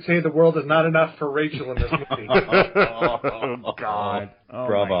guess you could say the world is not enough for Rachel in this movie. Oh, God. Oh,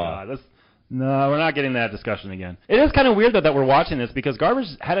 bravo. My God. No, we're not getting that discussion again. It is kind of weird, though, that we're watching this because Garbage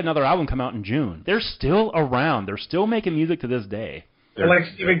had another album come out in June. They're still around. They're still making music to this day. They're like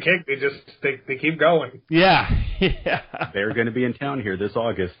Stephen King. They keep going. Yeah. They're going to be in town here this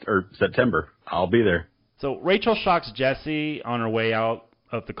August or September. I'll be there. So Rachel shocks Jesse on her way out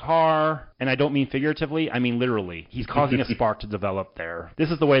of the car, and I don't mean figuratively, I mean literally. He's causing a spark to develop there. This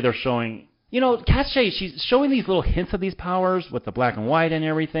is the way they're showing. You know, Cache, she's showing these little hints of these powers with the black and white and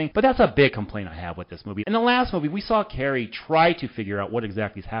everything, but that's a big complaint I have with this movie. In the last movie, we saw Carrie try to figure out what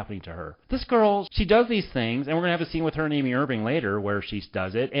exactly is happening to her. This girl, she does these things, and we're going to have a scene with her and Amy Irving later where she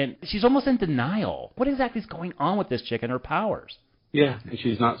does it, and she's almost in denial. What exactly is going on with this chick and her powers? Yeah, and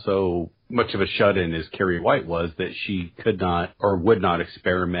she's not so much of a shut-in as Carrie White was that she could not or would not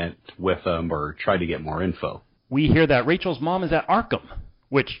experiment with them or try to get more info. We hear that Rachel's mom is at Arkham,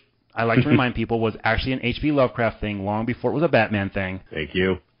 which I like to remind people was actually an H.P. Lovecraft thing long before it was a Batman thing. Thank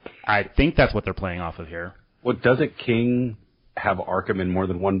you. I think that's what they're playing off of here. Well, doesn't King have Arkham in more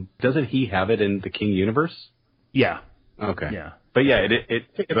than one? Doesn't he have it in the King universe? Yeah. Okay. Yeah. But yeah,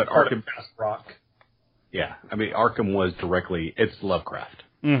 but part Arkham. of Fast Rock. Yeah, I mean Arkham was directly. It's Lovecraft.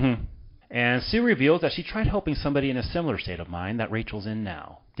 Mm-hmm. And Sue reveals that she tried helping somebody in a similar state of mind that Rachel's in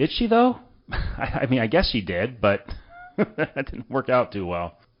now. Did she though? I mean, I guess she did, but that didn't work out too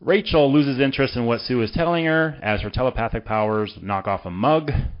well. Rachel loses interest in what Sue is telling her as her telepathic powers knock off a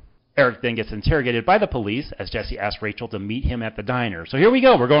mug. Eric then gets interrogated by the police as Jesse asks Rachel to meet him at the diner. So here we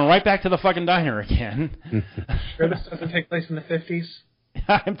go. We're going right back to the fucking diner again. Sure this doesn't take place in the 50s?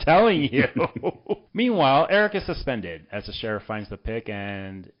 I'm telling you. Meanwhile, Eric is suspended as the sheriff finds the pic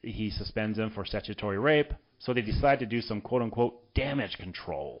and he suspends him for statutory rape. So they decide to do some quote-unquote damage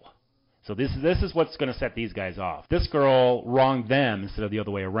control. So this is what's going to set these guys off. This girl wronged them instead of the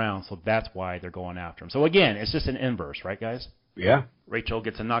other way around, so that's why they're going after him. So again, it's just an inverse, right, guys? Yeah. Rachel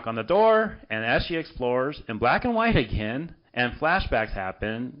gets a knock on the door, and as she explores, in black and white again, and flashbacks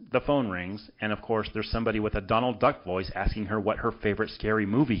happen, the phone rings, and of course there's somebody with a Donald Duck voice asking her what her favorite scary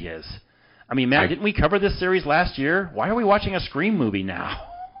movie is. I mean, Matt, didn't we cover this series last year? Why are we watching a Scream movie now?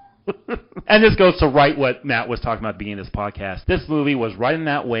 And this goes to right what Matt was talking about at the beginning of this podcast. This movie was right in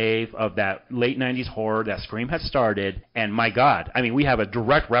that wave of that late 90s horror that Scream had started. And my God, I mean, we have a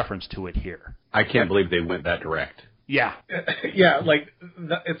direct reference to it here. I can't believe they went that direct. Yeah. Yeah, like,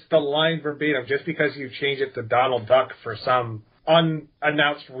 it's the line verbatim. Just because you change it to Donald Duck for some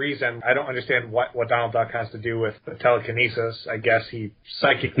unannounced reason, I don't understand what Donald Duck has to do with the telekinesis. I guess he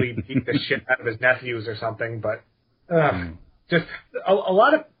psychically beat the shit out of his nephews or something, but just a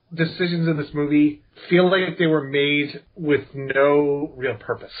lot of decisions in this movie feel like they were made with no real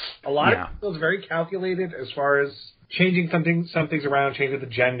purpose. A lot of it feels very calculated as far as changing some things around, changing the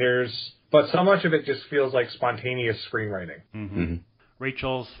genders, but so much of it just feels like spontaneous screenwriting. Mm-hmm.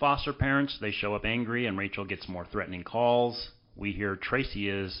 Rachel's foster parents, they show up angry, and Rachel gets more threatening calls. We hear Tracy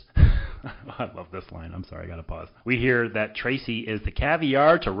is... I love this line. I'm sorry, I got to pause. We hear that Tracy is the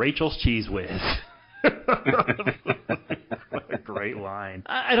caviar to Rachel's cheese whiz. What a great line.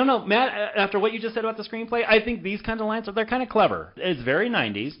 I don't know, Matt, after what you just said about the screenplay, I think these kinds of lines, they're kind of clever. It's very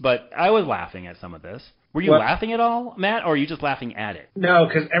 90s, but I was laughing at some of this. Were you laughing at all, Matt, or are you just laughing at it? No,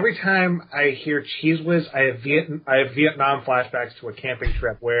 because every time I hear Cheese Whiz, I have Vietnam flashbacks to a camping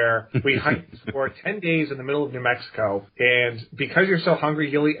trip where we hiked for 10 days in the middle of New Mexico, and because you're so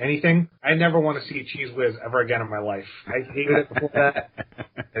hungry you'll eat anything, I never want to see Cheese Whiz ever again in my life. I hated it before that.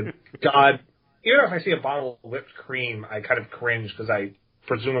 And God, even if I see a bottle of whipped cream, I kind of cringe because I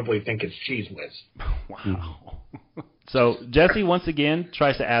presumably think it's Cheese Whiz. Wow. So Jesse once again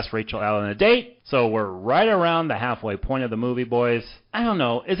tries to ask Rachel out on a date. So we're right around the halfway point of the movie, boys. I don't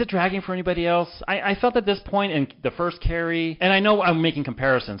know. Is it dragging for anybody else? I felt at this point in the first Carrie, and I know I'm making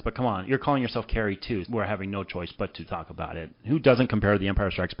comparisons, but come on, you're calling yourself Carrie too. We're having no choice but to talk about it. Who doesn't compare The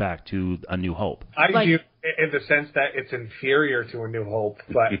Empire Strikes Back to A New Hope? I do, in the sense that it's inferior to A New Hope,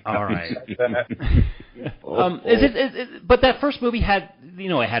 but all right. But that first movie had,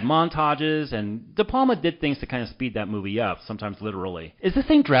 it had montages, and De Palma did things to kind of speed that movie up, sometimes literally. Is this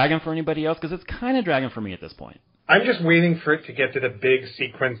thing dragging for anybody else? Because it's kind of dragging for me at this point. I'm just waiting for it to get to the big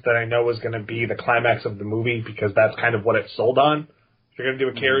sequence that I know is going to be the climax of the movie, because that's kind of what it's sold on. If you're going to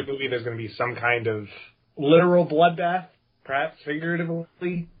do a Carrie movie, there's going to be some kind of literal bloodbath, perhaps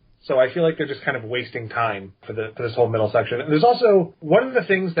figuratively. So I feel like they're just kind of wasting time for this whole middle section. And there's also, one of the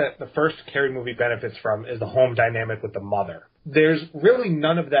things that the first Carrie movie benefits from is the home dynamic with the mother. There's really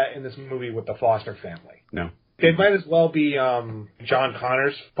none of that in this movie with the Foster family. No. It might as well be John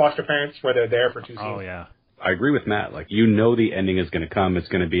Connor's foster parents, where they're there for 2 scenes. Oh, yeah. I agree with Matt. Like, the ending is going to come. It's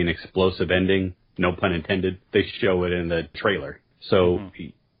going to be an explosive ending. No pun intended. They show it in the trailer. So,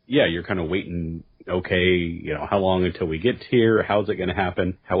 yeah, you're kind of waiting, okay, how long until we get here? How's it going to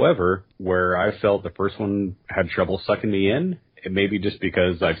happen? However, where I felt the first one had trouble sucking me in, it may be just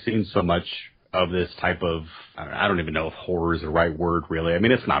because I've seen so much of this type of, I don't even know if horror is the right word, really. I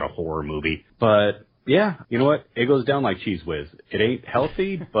mean, it's not a horror movie. But, yeah, you know what? It goes down like Cheese Whiz. It ain't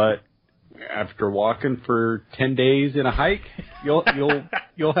healthy, but after walking for 10 days in a hike, you'll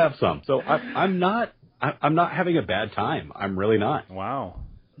have some. So I'm not having a bad time. I'm really not. Wow.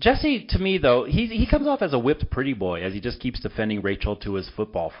 Jesse, to me, though, he comes off as a whipped pretty boy as he just keeps defending Rachel to his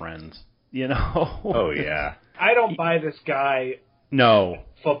football friends. Oh, yeah. I don't buy this guy. No.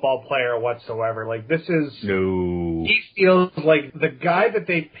 Football player whatsoever. Like, this is... No. He feels like the guy that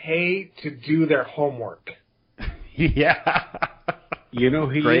they pay to do their homework. Yeah. He's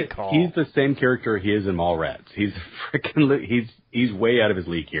the same character he is in Mallrats. He's he's way out of his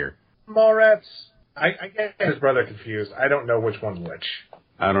league here. Mallrats, I get his brother confused. I don't know which one's which.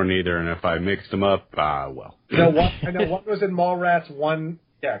 I don't either, and if I mixed them up, well. I know one was in Mallrats,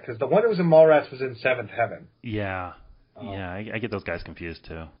 because the one that was in Mallrats was in Seventh Heaven. Yeah. Yeah, I get those guys confused,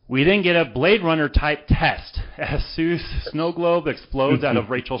 too. We didn't get a Blade Runner-type test as Sue's snow globe explodes out of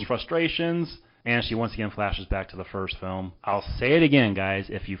Rachel's frustrations, and she once again flashes back to the first film. I'll say it again, guys.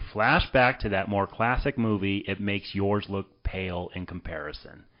 If you flash back to that more classic movie, it makes yours look pale in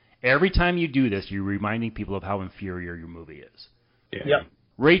comparison. Every time you do this, you're reminding people of how inferior your movie is. Yeah. Yep.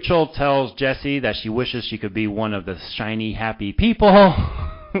 Rachel tells Jesse that she wishes she could be one of the shiny, happy people,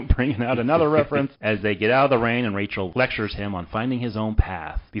 bringing out another reference as they get out of the rain, and Rachel lectures him on finding his own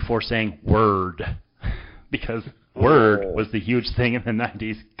path before saying word, because word was the huge thing in the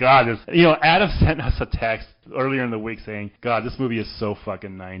 90s. God, Adam sent us a text earlier in the week saying, God, this movie is so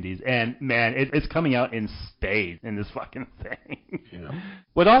fucking 90s. And, man, it's coming out in spades in this fucking thing. Yeah.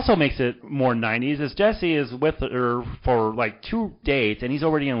 What also makes it more 90s is Jesse is with her for, 2 dates, and he's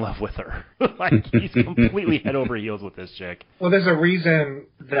already in love with her. He's completely head over heels with this chick. Well, there's a reason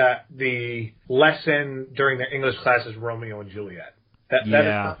that the lesson during the English class is Romeo and Juliet.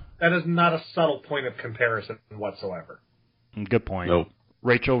 That That is not a subtle point of comparison whatsoever. Good point. Nope.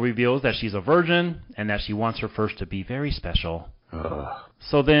 Rachel reveals that she's a virgin and that she wants her first to be very special.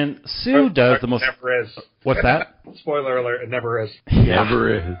 So then Sue does the most... It never is. What's that? Spoiler alert, it never is.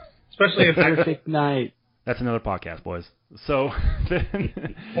 Never is. Especially in Perfect night. That's another podcast, boys. So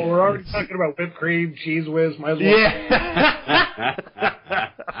then... Well, we're already talking about whipped cream, cheese whiz, my lord. Yeah.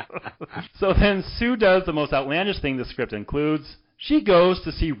 So then Sue does the most outlandish thing the script includes. She goes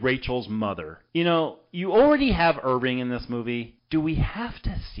to see Rachel's mother. You know, you already have Irving in this movie. Do we have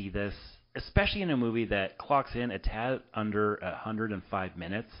to see this? Especially in a movie that clocks in a tad under 105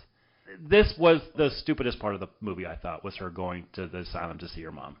 minutes. This was the stupidest part of the movie, I thought, was her going to the asylum to see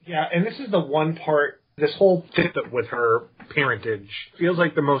her mom. Yeah, and this is the one part, this whole tip with her parentage feels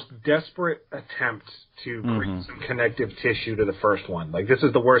like the most desperate attempt to create some connective tissue to the first one. Like, this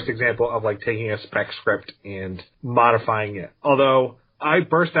is the worst example of, like, taking a spec script and modifying it. Although, I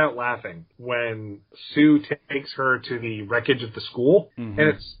burst out laughing when Sue takes her to the wreckage of the school, and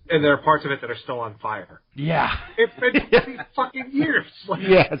there are parts of it that are still on fire. Yeah. It's been 20 fucking years. Like,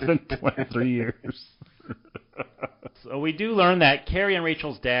 yeah, it's been 23 years. So we do learn that Carrie and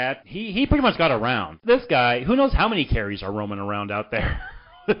Rachel's dad, he pretty much got around. This guy, who knows how many Carries are roaming around out there?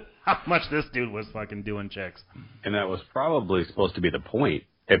 How much this dude was fucking doing chicks. And that was probably supposed to be the point,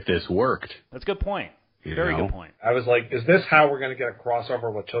 if this worked. That's a good point. Very good point. I was like, is this how we're going to get a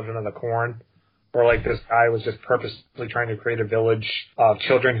crossover with Children of the Corn? Or like this guy was just purposely trying to create a village of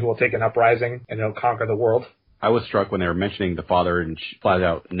children who will take an uprising and they'll conquer the world? I was struck when they were mentioning the father and she flat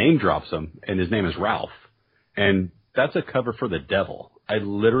out name drops him, and his name is Ralph. And that's a cover for the devil. I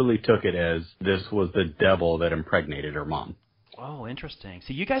literally took it as this was the devil that impregnated her mom. Oh, interesting.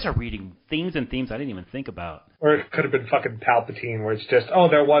 So you guys are reading themes and themes I didn't even think about. Or it could have been fucking Palpatine, where it's just, oh,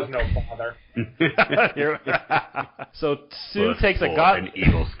 there was no father. So Sue takes a goth... an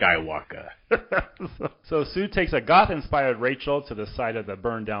evil Skywalker. So Sue takes a goth-inspired Rachel to the side of the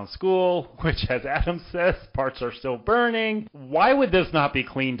burned-down school, which, as Adam says, parts are still burning. Why would this not be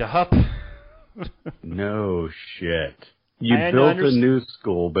cleaned up? No shit. You built a new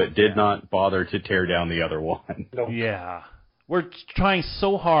school, but did not bother to tear down the other one. Nope. Yeah. We're trying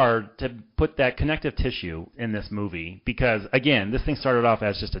so hard to put that connective tissue in this movie because, again, this thing started off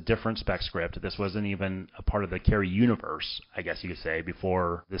as just a different spec script. This wasn't even a part of the Carrie universe, I guess you could say,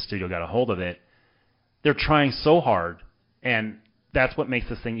 before the studio got a hold of it. They're trying so hard, and that's what makes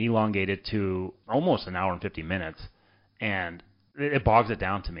this thing elongated to almost an hour and 50 minutes, and it bogs it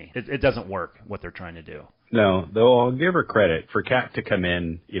down to me. It doesn't work, what they're trying to do. No, though I'll give her credit for Kat to come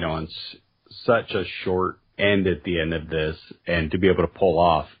in, on such a short end at the end of this and to be able to pull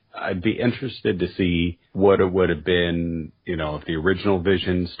off. I'd be interested to see what it would have been, if the original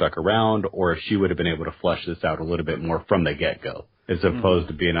vision stuck around or if she would have been able to flesh this out a little bit more from the get-go, as opposed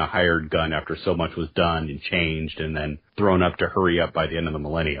to being a hired gun after so much was done and changed and then thrown up to hurry up by the end of the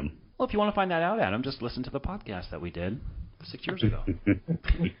millennium. Well, if you want to find that out, Adam, just listen to the podcast that we did 6 years ago.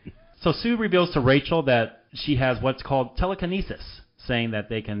 So Sue reveals to Rachel that she has what's called telekinesis, saying that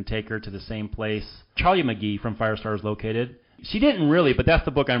they can take her to the same place Charlie McGee from Firestar is located. She didn't really, but that's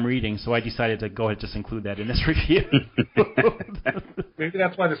the book I'm reading, so I decided to go ahead and just include that in this review. Maybe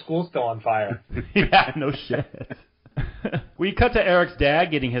that's why the school's still on fire. Yeah, no shit. We cut to Eric's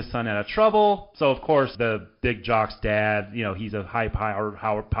dad getting his son out of trouble. So, of course, the big jock's dad, he's a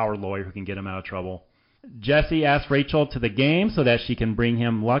high-power lawyer who can get him out of trouble. Jesse asks Rachel to the game so that she can bring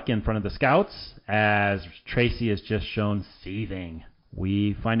him luck in front of the scouts, as Tracy is just shown seething.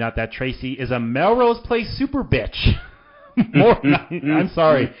 We find out that Tracy is a Melrose Place super bitch. I'm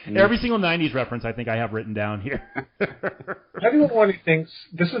sorry. Every single 90s reference I think I have written down here. Everyone who thinks,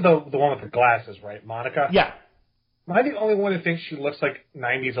 this is the one with the glasses, right? Monica? Yeah. Am I the only one who thinks she looks like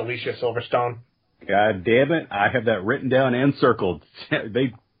 90s Alicia Silverstone? God damn it. I have that written down and circled.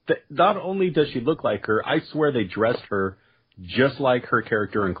 Not only does she look like her, I swear they dressed her just like her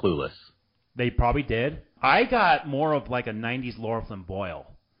character in Clueless. They probably did. I got more of like a 90s Laura Flynn Boyle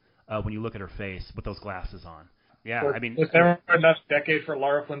when you look at her face with those glasses on. Yeah, Was there enough decade for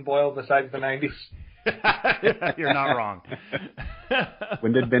Laura Flynn Boyle besides the 90s? You're not wrong.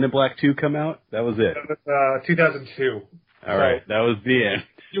 When did Men in Black 2 come out? That was it. 2002. All right, that was the end.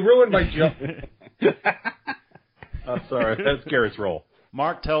 You ruined my joke. Oh, sorry, that's Garrett's role.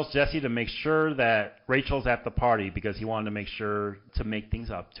 Mark tells Jesse to make sure that Rachel's at the party because he wanted to make sure to make things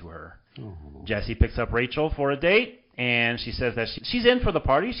up to her. Oh. Jesse picks up Rachel for a date, and she says that she's in for the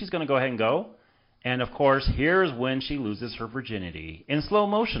party. She's going to go ahead and go. And, of course, here's when she loses her virginity. In slow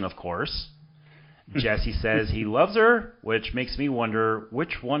motion, of course. Jesse says he loves her, which makes me wonder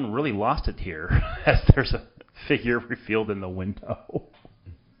which one really lost it here, as there's a figure revealed in the window.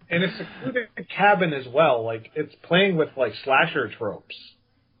 And it's secluded cabin as well. Like, it's playing with, like, slasher tropes.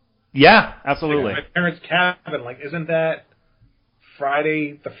 Yeah, absolutely. Like, my parents' cabin, like, isn't that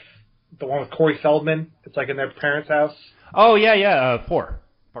Friday, the one with Corey Feldman? It's, like, in their parents' house. Oh, yeah, part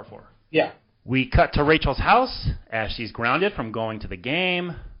 4. Yeah. We cut to Rachel's house as she's grounded from going to the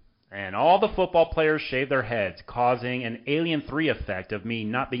game, and all the football players shave their heads, causing an Alien 3 effect of me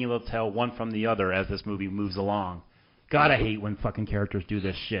not being able to tell one from the other as this movie moves along. God, I hate when fucking characters do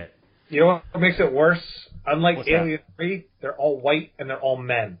this shit. You know what makes it worse? Unlike What's Alien 3, they're all white and they're all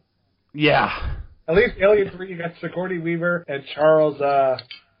men. Yeah. At least Alien 3, you got Sigourney Weaver and Charles,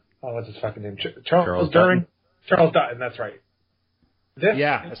 what's his fucking name? Charles Dutton? Charles Dutton, that's right. This,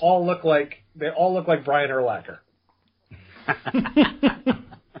 they all look like Brian Urlacher.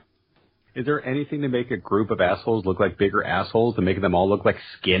 Is there anything to make a group of assholes look like bigger assholes and make them all look like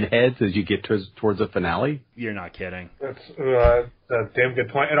skinheads as you get towards the finale? You're not kidding. That's a damn good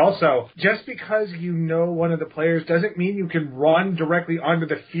point. And also, just because you know one of the players doesn't mean you can run directly onto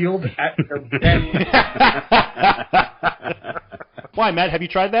the field at their best. Why, Matt? Have you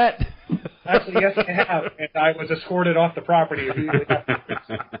tried that? Actually, yes, I have. And I was escorted off the property immediately afterwards.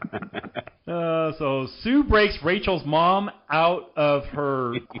 So Sue breaks Rachel's mom out of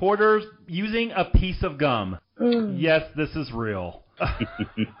her quarters using a piece of gum. Yes, this is real.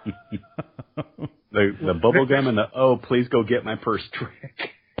 the bubble gum and the, please go get my purse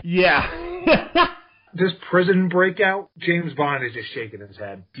trick. Yeah. This prison breakout, James Bond is just shaking his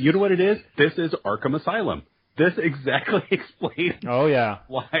head. You know what it is? This is Arkham Asylum. This exactly explains why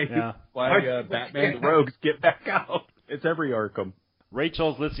Batman's rogues get back out. It's every Arkham.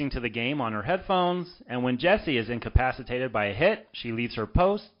 Rachel's listening to the game on her headphones, and when Jessie is incapacitated by a hit, she leaves her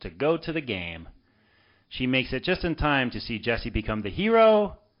post to go to the game. She makes it just in time to see Jessie become the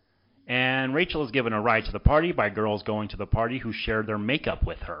hero, and Rachel is given a ride to the party by girls going to the party who shared their makeup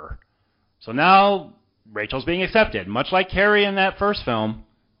with her. So now Rachel's being accepted. Much like Carrie in that first film,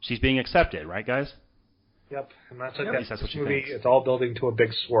 she's being accepted, right, guys? Yep, and that's what she movie. thinks. It's all building to a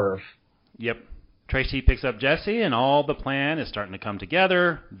big swerve. Yep. Tracy picks up Jessie, and all the plan is starting to come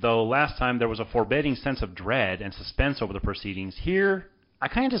together, though last time there was a forbidding sense of dread and suspense over the proceedings. Here, I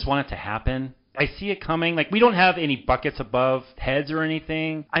kind of just want it to happen. I see it coming. Like, we don't have any buckets above heads or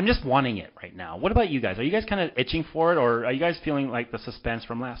anything. I'm just wanting it right now. What about you guys? Are you guys kind of itching for it, or are you guys feeling like the suspense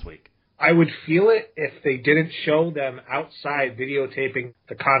from last week? I would feel it if they didn't show them outside videotaping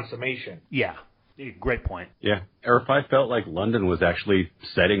the consummation. Yeah. Great point. Yeah. Or if I felt like London was actually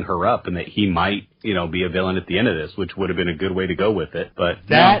setting her up and that he might, be a villain at the end of this, which would have been a good way to go with it. But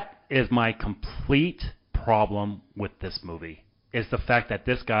that is my complete problem with this movie, is the fact that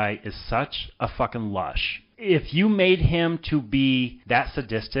this guy is such a fucking lush. If you made him to be that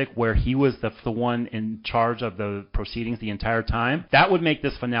sadistic where he was the one in charge of the proceedings the entire time, that would make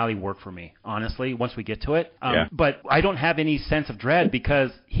this finale work for me, honestly, once we get to it. But I don't have any sense of dread because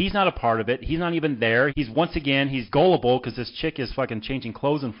he's not a part of it. He's not even there. He's gullible because this chick is fucking changing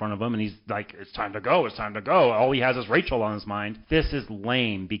clothes in front of him, and he's like, it's time to go, it's time to go. All he has is Rachel on his mind. This is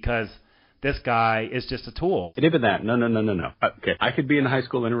lame because this guy is just a tool. And even that, no. Okay, I could be in high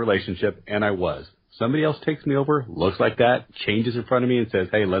school in a relationship, and I was. Somebody else takes me over, looks like that, changes in front of me and says,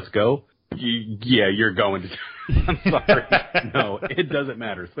 hey, let's go. Yeah, you're going to. I'm sorry. No, it doesn't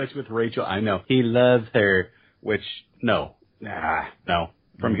matter, especially with Rachel. I know. He loves her, which, no.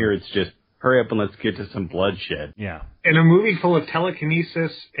 From here, it's just, hurry up and let's get to some bloodshed. Yeah. In a movie full of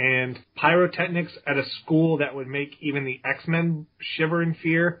telekinesis and pyrotechnics at a school that would make even the X-Men shiver in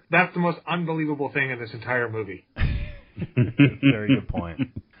fear, that's the most unbelievable thing in this entire movie. Very good point.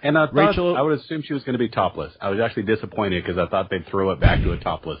 And I would assume she was going to be topless. I was actually disappointed because I thought they'd throw it back to a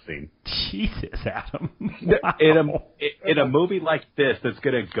topless scene. Jesus, Adam. Wow. In a movie like this that's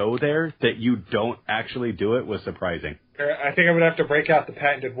going to go there, that you don't actually do it was surprising. I think I'm going to have to break out the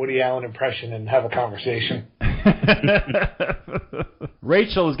patented Woody Allen impression and have a conversation.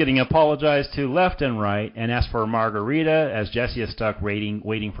 Rachel is getting apologized to left and right and asks for a margarita as Jessie is stuck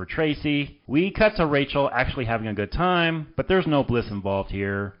waiting for Tracy. We cut to Rachel actually having a good time, but there's no bliss involved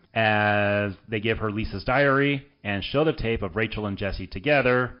here as they give her Lisa's diary and show the tape of Rachel and Jessie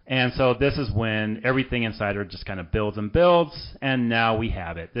together. And so this is when everything inside her just kind of builds and builds, and now we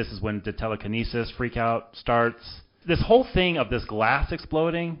have it. This is when the telekinesis freak out starts. This whole thing of this glass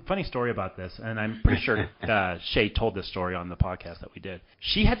exploding, funny story about this, and I'm pretty sure Shay told this story on the podcast that we did.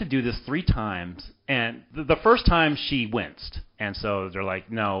 She had to do this 3 times, and the first time she winced. And so they're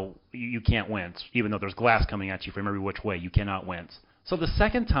like, no, you can't wince, even though there's glass coming at you from every which way. You cannot wince. So the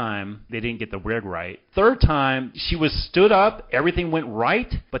second time, they didn't get the wig right. Third time, she was stood up, everything went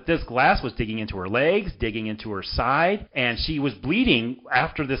right, but this glass was digging into her legs, digging into her side, and she was bleeding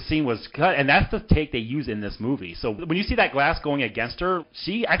after this scene was cut, and that's the take they use in this movie. So when you see that glass going against her,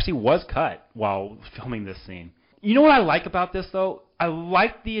 she actually was cut while filming this scene. You know what I like about this, though? I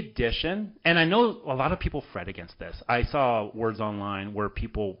like the addition, and I know a lot of people fret against this. I saw words online where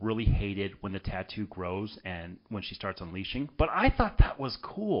people really hated when the tattoo grows and when she starts unleashing, but I thought that was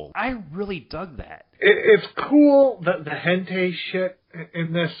cool. I really dug that. It's cool, the hentai shit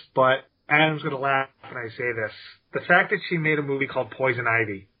in this, but Adam's going to laugh when I say this. The fact that she made a movie called Poison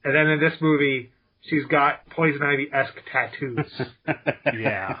Ivy, and then in this movie, she's got Poison Ivy-esque tattoos.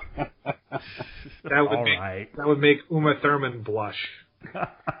 Yeah. That would make Uma Thurman blush.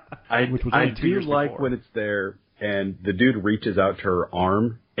 I do like when it's there and the dude reaches out to her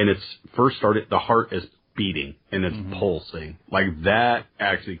arm and it's first started, the heart is beating and it's pulsing. Like, that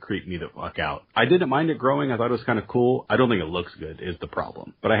actually creeped me the fuck out. I didn't mind it growing. I thought it was kind of cool. I don't think it looks good is the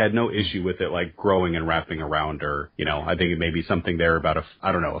problem. But I had no issue with it, like, growing and wrapping around her. You know, I think it may be something there about a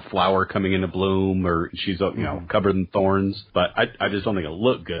flower coming into bloom, or she's, covered in thorns. But I just don't think it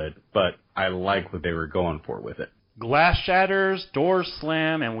looked good. But I like what they were going for with it. Glass shatters, doors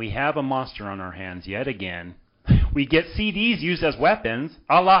slam, and we have a monster on our hands yet again. We get CDs used as weapons,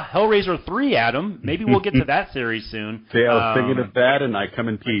 a la Hellraiser 3, Adam. Maybe we'll get to that series soon. See, I was thinking of that, and I Come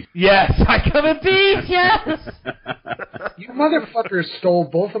in Peace. Yes, I Come in Peace, yes! You motherfuckers stole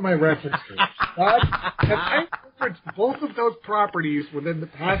both of my references. And I referenced both of those properties within the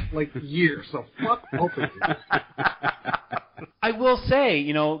past, year, so fuck both of you. I will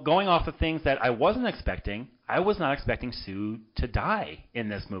say, going off of things that I wasn't expecting, I was not expecting Sue to die in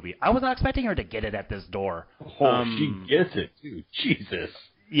this movie. I was not expecting her to get it at this door. Oh, she gets it, too. Jesus.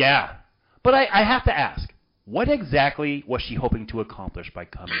 Yeah. But I have to ask, what exactly was she hoping to accomplish by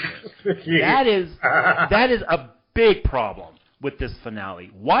coming here? That is a big problem with this finale.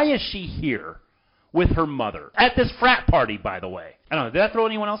 Why is she here with her mother? At this frat party, by the way. I don't know, did that throw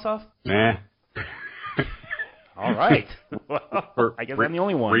anyone else off? Nah. All right. Well, I guess I'm the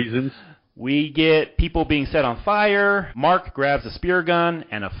only one. Reasons. We get people being set on fire. Mark grabs a spear gun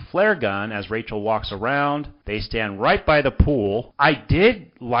and a flare gun as Rachel walks around. They stand right by the pool. I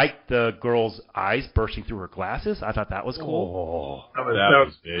did like the girl's eyes bursting through her glasses. I thought that was cool. That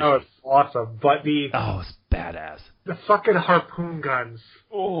was awesome. But it's badass. The fucking harpoon guns.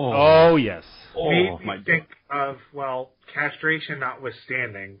 Oh yes. Made me think of, castration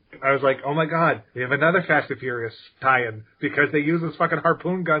notwithstanding. I was like, oh my god, we have another Fast and Furious tie-in because they use those fucking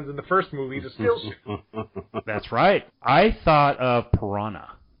harpoon guns in the first movie to steal shit. That's right. I thought of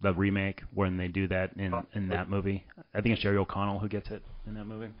Piranha, the remake, when they do that in that movie. I think it's Jerry O'Connell who gets it in that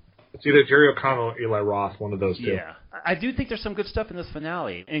movie. It's either Jerry O'Connell or Eli Roth, one of those two. Yeah. I do think there's some good stuff in this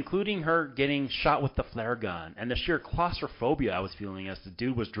finale, including her getting shot with the flare gun and the sheer claustrophobia I was feeling as the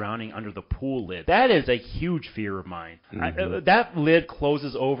dude was drowning under the pool lid. That is a huge fear of mine. That lid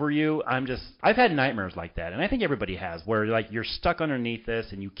closes over you. I've had nightmares like that, and I think everybody has, where you're stuck underneath this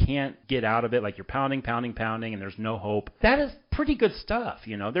and you can't get out of it, you're pounding, and there's no hope. That is pretty good stuff,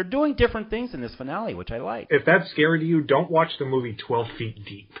 They're doing different things in this finale, which I like. If that's scary to you, don't watch the movie 12 Feet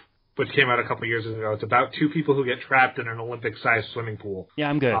Deep, which came out a couple years ago. It's about two people who get trapped in an Olympic-sized swimming pool. Yeah,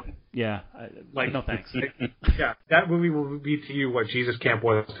 I'm good. No thanks. Yeah, that movie will be to you what Jesus Camp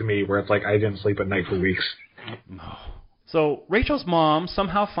was to me, where it's like I didn't sleep at night for weeks. So Rachel's mom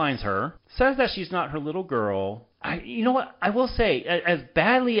somehow finds her, says that she's not her little girl. You know what? I will say, as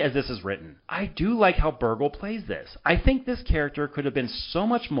badly as this is written, I do like how Burgle plays this. I think this character could have been so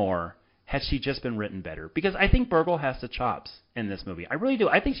much more had she just been written better. Because I think Burgle has the chops in this movie. I really do.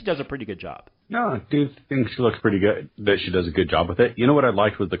 I think she does a pretty good job. No, I do think she looks pretty good, that she does a good job with it. You know what I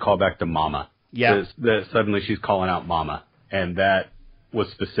liked was the callback to Mama. Yeah. That suddenly she's calling out Mama. And that was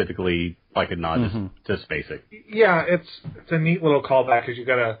specifically like a nod to Spacek. Yeah, it's a neat little callback because you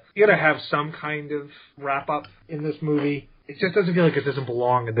gotta have some kind of wrap up in this movie. It just doesn't feel like it doesn't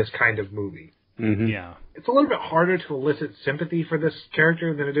belong in this kind of movie. Mm-hmm. Yeah. It's a little bit harder to elicit sympathy for this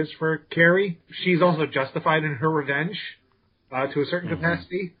character than it is for Carrie. She's also justified in her revenge to a certain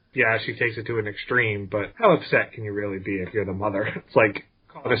capacity. Yeah, she takes it to an extreme, but how upset can you really be if you're the mother? It's like,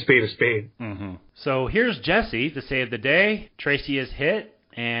 call it a spade a spade. Mm-hmm. So here's Jesse to save the day. Tracy is hit,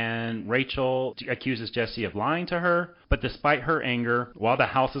 and Rachel accuses Jesse of lying to her. But despite her anger, while the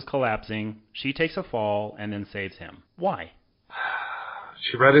house is collapsing, she takes a fall and then saves him. Why?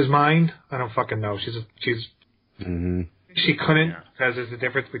 She read his mind? I don't fucking know. She's She couldn't, because there's a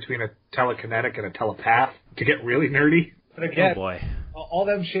difference between a telekinetic and a telepath, to get really nerdy. But again, oh boy. All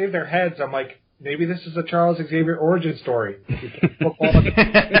them shave their heads, I'm like, Maybe this is a Charles Xavier origin story.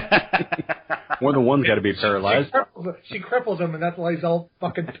 One of the ones got to be paralyzed. She cripples him, and that's why he's all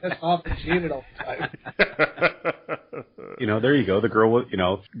fucking pissed off and jaded all the time. There you go. The girl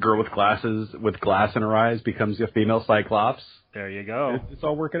with glasses, with glass in her eyes, becomes a female Cyclops. There you go. It's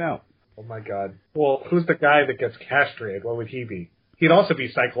all working out. Oh my God. Well, who's the guy that gets castrated? What would he be? He'd also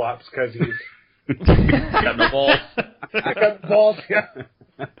be Cyclops because he's got no balls. Got the balls. Yeah.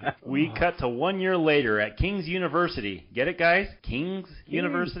 We cut to 1 year later at King's University. Get it, guys? King's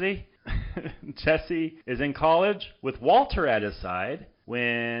University? Jesse is in college with Walter at his side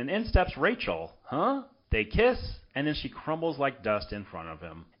when in steps Rachel. They kiss, and then she crumbles like dust in front of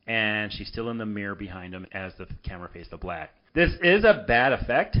him. And she's still in the mirror behind him as the camera fades to black. This is a bad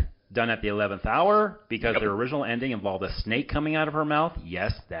effect, done at the 11th hour, because their original ending involved a snake coming out of her mouth.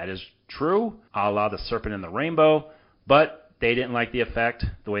 Yes, that is true, a la the serpent in the rainbow. But they didn't like the effect,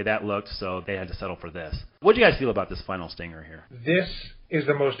 the way that looked, so they had to settle for this. What do you guys feel about this final stinger here? This is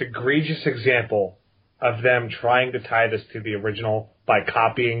the most egregious example of them trying to tie this to the original by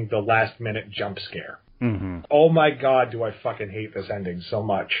copying the last-minute jump scare. Mm-hmm. Oh my God, do I fucking hate this ending so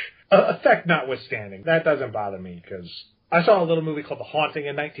much. Effect notwithstanding, that doesn't bother me, because I saw a little movie called The Haunting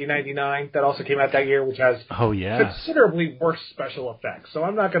in 1999 that also came out that year, which has considerably worse special effects. So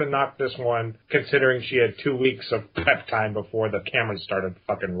I'm not going to knock this one, considering she had 2 weeks of prep time before the cameras started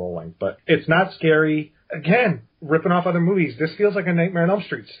fucking rolling. But it's not scary. Again, ripping off other movies. This feels like a Nightmare on Elm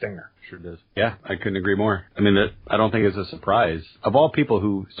Street stinger. Sure does. Yeah, I couldn't agree more. I mean, I don't think it's a surprise. Of all people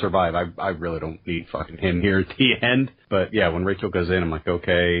who survive, I really don't need fucking him here at the end. But yeah, when Rachel goes in, I'm like,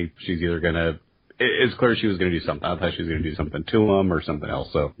 okay, she's either going to... It's clear she was going to do something. I thought she was going to do something to him or something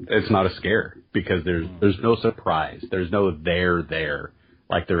else. So it's not a scare because there's no surprise. There's no there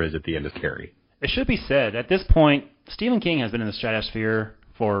like there is at the end of Carrie. It should be said, at this point, Stephen King has been in the stratosphere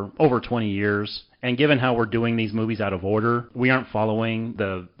for over 20 years. And given how we're doing these movies out of order, we aren't following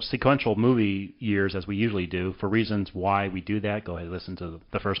the sequential movie years as we usually do. For reasons why we do that, go ahead and listen to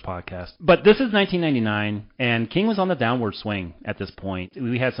the first podcast. But this is 1999, and King was on the downward swing at this point.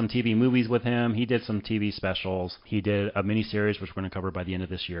 We had some TV movies with him. He did some TV specials. He did a miniseries, which we're going to cover by the end of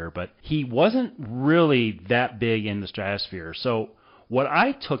this year. But he wasn't really that big in the stratosphere. So what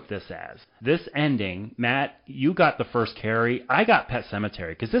I took this as, this ending, Matt, you got the first Carrie, I got Pet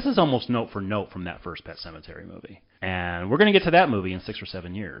Sematary, because this is almost note for note from that first Pet Sematary movie. And we're going to get to that movie in 6 or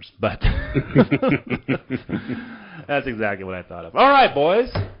 7 years, but that's exactly what I thought of. All right, boys,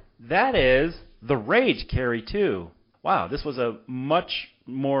 that is The Rage, Carrie 2. Wow, this was a much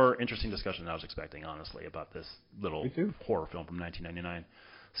more interesting discussion than I was expecting, honestly, about this little horror film from 1999.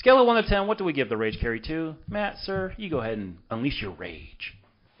 Scale of 1 to 10, what do we give The Rage, Carrie 2? Matt, sir, you go ahead and unleash your rage.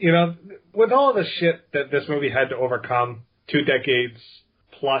 You know, with all the shit that this movie had to overcome, 2 decades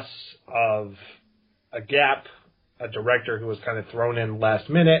plus of a gap, a director who was kind of thrown in last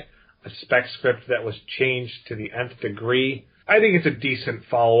minute, a spec script that was changed to the nth degree, I think it's a decent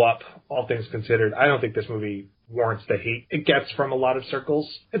follow-up, all things considered. I don't think this movie warrants the hate it gets from a lot of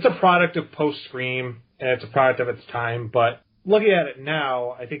circles. It's a product of post-Scream, and it's a product of its time, but looking at it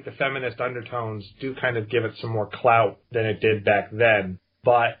now, I think the feminist undertones do kind of give it some more clout than it did back then.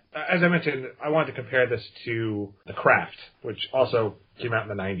 But as I mentioned, I wanted to compare this to The Craft, which also came out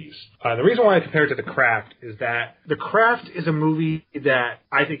in the 90s. The reason why I compare it to The Craft is that The Craft is a movie that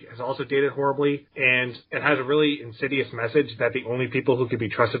I think has also dated horribly, and it has a really insidious message that the only people who can be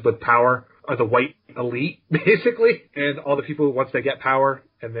trusted with power are the white elite, basically, and all the people who, once they get power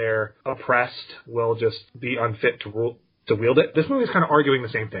and they're oppressed, will just be unfit to wield it. This movie is kind of arguing the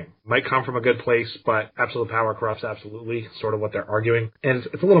same thing. Might come from a good place, but absolute power corrupts absolutely, sort of what they're arguing. And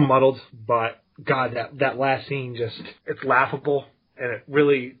it's a little muddled, but God, that last scene it's laughable, and it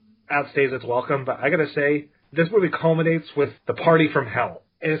really outstays its welcome. But I gotta say, this movie culminates with The Party from Hell.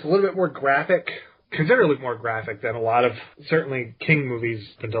 And it's a little bit more graphic, considerably more graphic than a lot of, certainly, King movies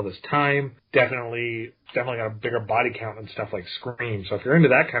until this time. Definitely got a bigger body count and stuff like Scream. So if you're into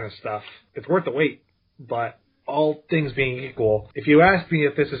that kind of stuff, it's worth the wait. But all things being equal, if you ask me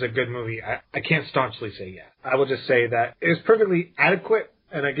if this is a good movie, I can't staunchly say yes. I will just say that it is perfectly adequate,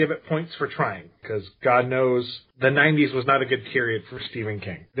 and I give it points for trying, because God knows the 90s was not a good period for Stephen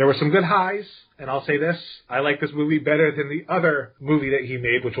King. There were some good highs, and I'll say this, I like this movie better than the other movie that he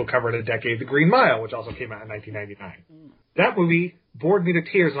made, which we'll cover in a decade, The Green Mile, which also came out in 1999. That movie bored me to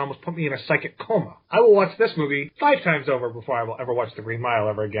tears and almost put me in a psychic coma. I will watch this movie 5 times over before I will ever watch The Green Mile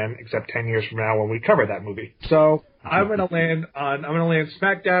ever again, except 10 years from now when we cover that movie. So I'm going to land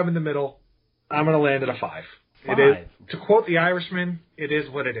smack dab in the middle. I'm going to land at a 5. It is, to quote The Irishman, it is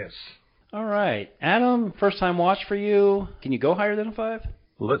what it is. All right. Adam, first time watch for you. Can you go higher than a 5?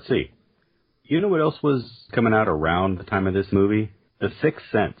 Let's see. You know what else was coming out around the time of this movie? The Sixth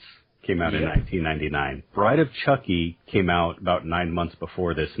Sense came out in 1999. Bride of Chucky came out about 9 months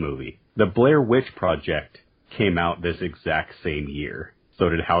before this movie. The Blair Witch Project came out this exact same year. So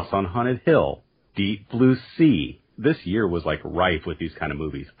did House on Haunted Hill, Deep Blue Sea. This year was like rife with these kind of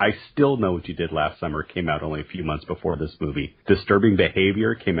movies. I Still Know What You Did Last Summer came out only a few months before this movie. Disturbing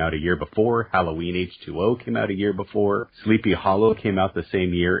Behavior came out a year before. Halloween H2O came out a year before. Sleepy Hollow came out the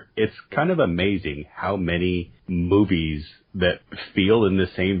same year. It's kind of amazing how many movies that feel in the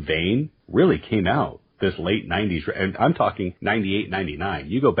same vein really came out this late 90s. And I'm talking 98,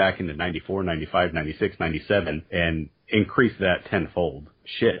 99. You go back into 94, 95, 96, 97 and increase that tenfold.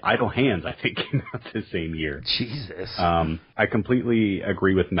 Shit, Idle Hands, I think, came out the same year. Jesus. I completely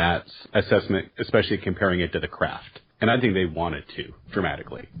agree with Matt's assessment, especially comparing it to The Craft. And I think they wanted to,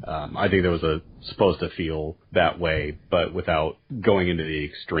 dramatically. I think there was supposed to feel that way, but without going into the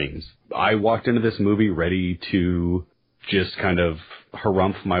extremes. I walked into this movie ready to just kind of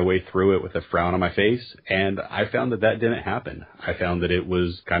harumph my way through it with a frown on my face, and I found that didn't happen. I found that it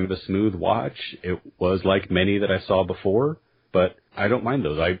was kind of a smooth watch. It was like many that I saw before, but I don't mind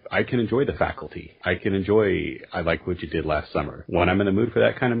those. I can enjoy The Faculty. I Like What You Did Last Summer. When I'm in the mood for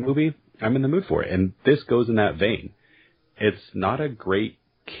that kind of movie, I'm in the mood for it, and this goes in that vein. It's not a great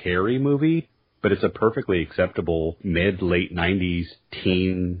Carrie movie, but it's a perfectly acceptable mid-late 90s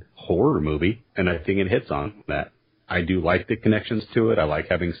teen horror movie, and I think it hits on that. I do like the connections to it. I like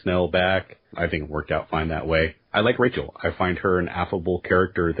having Snell back. I think it worked out fine that way. I like Rachel. I find her an affable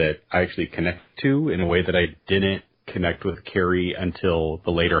character that I actually connect to in a way that I didn't connect with Carrie until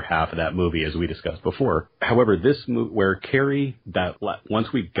the later half of that movie, as we discussed before. However, this movie, where Carrie, once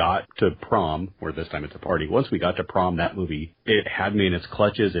we got to prom, or this time it's a party, once we got to prom, that movie, it had me in its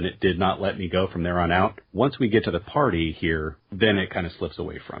clutches and it did not let me go from there on out. Once we get to the party here, then it kind of slips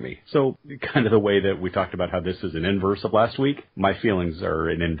away from me. So kind of the way that we talked about how this is an inverse of last week, my feelings are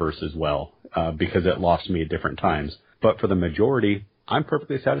an inverse as well, because it lost me at different times. But for the majority, I'm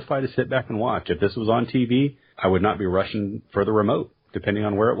perfectly satisfied to sit back and watch. If this was on TV, I would not be rushing for the remote, depending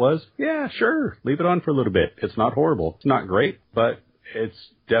on where it was. Yeah, sure, leave it on for a little bit. It's not horrible. It's not great, but it's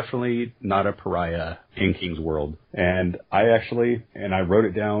definitely not a pariah in King's World. And I wrote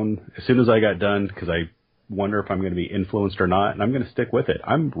it down as soon as I got done, because I wonder if I'm going to be influenced or not, and I'm going to stick with it.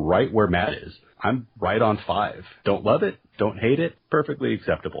 I'm right where Matt is. I'm right on 5. Don't love it, don't hate it, perfectly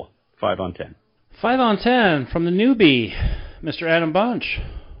acceptable. 5 on 10. 5 on 10 from the newbie, Mr. Adam Bunch.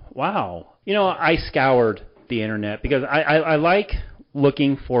 Wow. You know, I scoured the internet because I like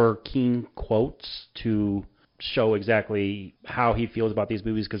looking for keen quotes to show exactly how he feels about these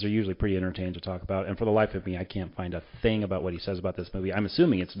movies, because they're usually pretty entertaining to talk about. And for the life of me, I can't find a thing about what he says about this movie. I'm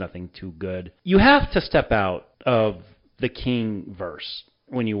assuming it's nothing too good. You have to step out of the King verse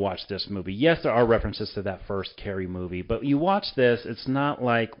when you watch this movie. Yes, there are references to that first Carrie movie, but you watch this, it's not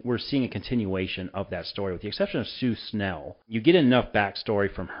like we're seeing a continuation of that story, with the exception of Sue Snell. You get enough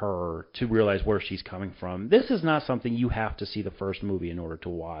backstory from her to realize where she's coming from. This is not something you have to see the first movie in order to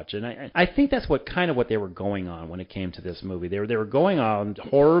watch, and I think that's what they were going on when it came to this movie. They were going on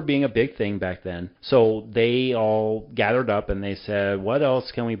horror being a big thing back then, so they all gathered up and they said, what else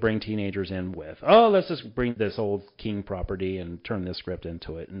can we bring teenagers in with? Oh, let's just bring this old King property and turn this script into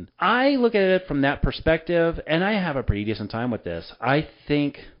it. And I look at it from that perspective, and I have a pretty decent time with this. I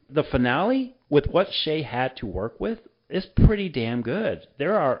think the finale, with what Shay had to work with, is pretty damn good.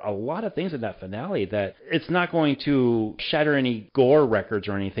 There are a lot of things in that finale that it's not going to shatter any gore records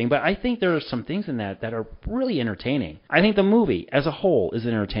or anything, but I think there are some things in that are really entertaining. I think the movie as a whole is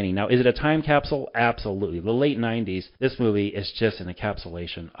entertaining. Now, is it a time capsule? Absolutely. The late 90s, this movie is just an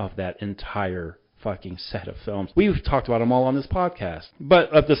encapsulation of that entire fucking set of films. We've talked about them all on this podcast. But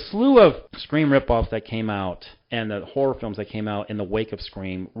of the slew of Scream ripoffs that came out and the horror films that came out in the wake of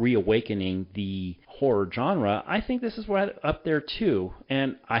Scream, reawakening the horror genre, I think this is right up there too.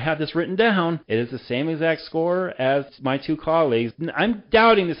 And I have this written down. It is the same exact score as my two colleagues. I'm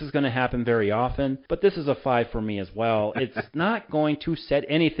doubting this is going to happen very often, but this is a 5 for me as well. It's not going to set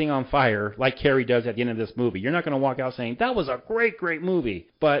anything on fire like Carrie does at the end of this movie. You're not going to walk out saying, that was a great, great movie.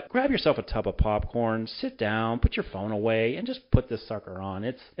 But grab yourself a tub of popcorn, sit down, put your phone away, and just put this sucker on.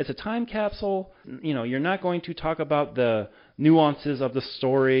 It's a time capsule. You know, you're not going to talk about the nuances of the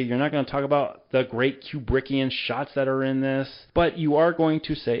story. You're not going to talk about the great Kubrickian shots that are in this, but you are going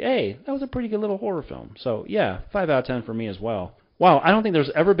to say, hey, that was a pretty good little horror film. So yeah, 5 out of 10 for me as well. Wow, I don't think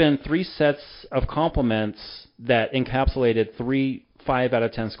there's ever been 3 sets of compliments that encapsulated 3 5 out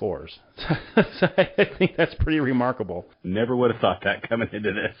of 10 scores. So I think that's pretty remarkable. Never would have thought that coming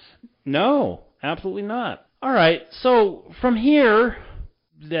into this. No, absolutely not. All right, so from here,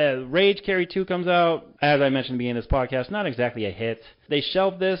 The Rage Carrie 2 comes out, as I mentioned at the beginning of this podcast, not exactly a hit. They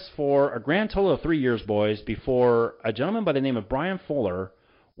shelved this for a grand total of 3 years, boys, before a gentleman by the name of Brian Fuller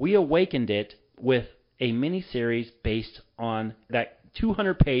reawakened it with a miniseries based on that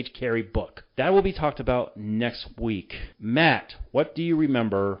 200-page Carrie book. That will be talked about next week. Matt, what do you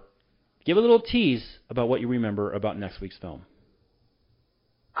remember? Give a little tease about what you remember about next week's film.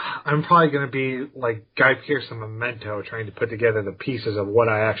 I'm probably going to be like Guy Pearce in Memento, trying to put together the pieces of what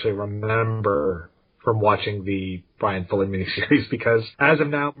I actually remember from watching the Brian Fuller miniseries, because as of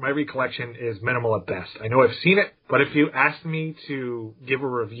now, my recollection is minimal at best. I know I've seen it, but if you asked me to give a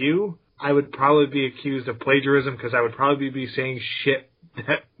review, I would probably be accused of plagiarism, because I would probably be saying shit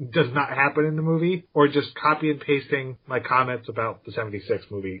that does not happen in the movie, or just copy and pasting my comments about the 76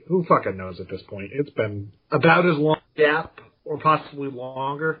 movie. Who fucking knows at this point? It's been about as long a gap, or possibly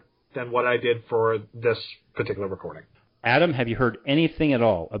longer, than what I did for this particular recording. Adam, have you heard anything at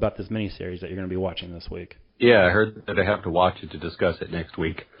all about this miniseries that you're going to be watching this week? Yeah, I heard that I have to watch it to discuss it next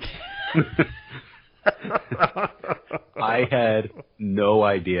week. I had no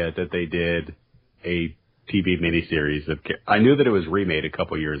idea that they did a TV miniseries. I knew that it was remade a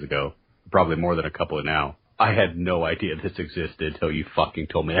couple years ago, probably more than a couple now. I had no idea this existed until you fucking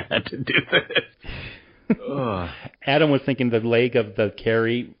told me I had to do this. Adam was thinking the leg of the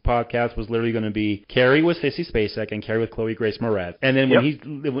Carrie podcast was literally going to be Carrie with Sissy Spacek and Carrie with Chloe Grace Moretz. And then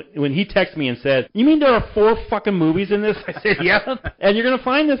when he texted me and said, "You mean there are 4 fucking movies in this?" I said, "Yeah." And you're going to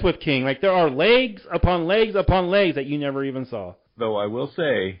find this with King. Like, there are legs upon legs upon legs that you never even saw. Though I will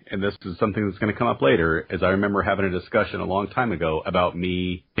say, and this is something that's going to come up later, is I remember having a discussion a long time ago about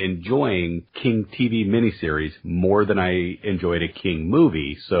me enjoying King TV miniseries more than I enjoyed a King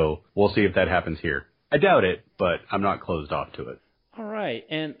movie. So we'll see if that happens here. I doubt it, but I'm not closed off to it. All right.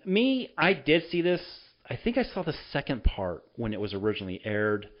 And me, I did see this. I think I saw the second part when it was originally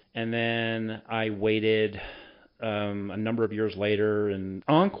aired. And then I waited a number of years later, and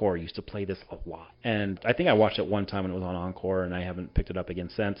Encore used to play this a lot. And I think I watched it one time when it was on Encore, and I haven't picked it up again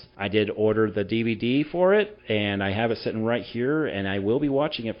since. I did order the DVD for it, and I have it sitting right here, and I will be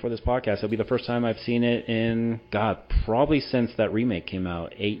watching it for this podcast. It'll be the first time I've seen it in, probably since that remake came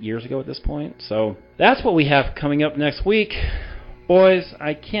out 8 years ago at this point. So that's what we have coming up next week. Boys,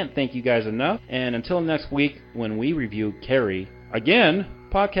 I can't thank you guys enough. And until next week, when we review Carrie, again,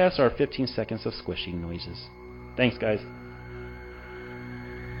 podcasts are 15 seconds of squishing noises. Thanks, guys.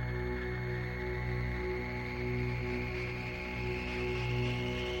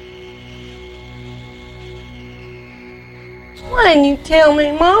 Why didn't you tell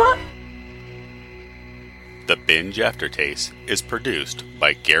me, Mama? The Binge Aftertaste is produced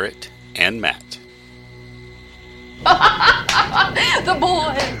by Garrett and Matt. The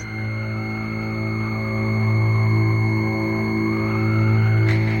boys!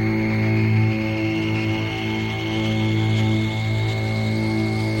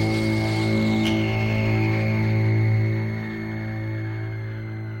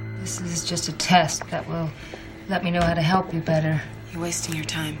 This is just a test that will let me know how to help you better. You're wasting your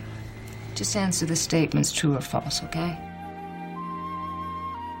time. Just answer the statements, true or false, okay?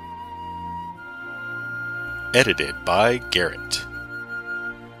 Edited by Garrett.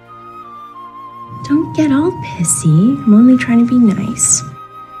 Don't get all pissy. I'm only trying to be nice.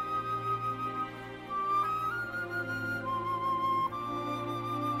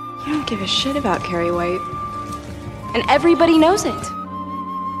 You don't give a shit about Carrie White. And everybody knows it.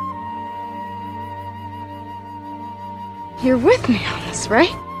 You're with me on this, right?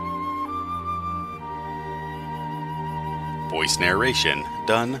 Voice narration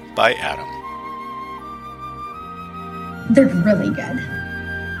done by Adam. They're really good.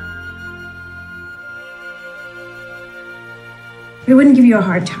 We wouldn't give you a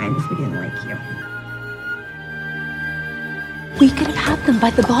hard time if we didn't like you. We could have had them by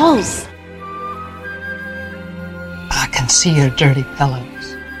the balls. I can see your dirty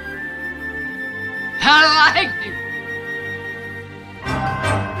pillows. I like you.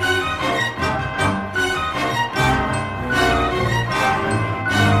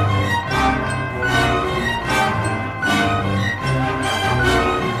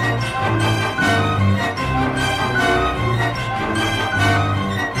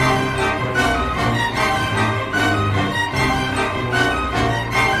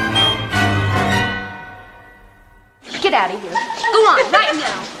 Get out of here. Go on, right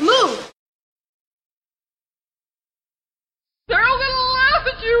now. Move. They're all gonna laugh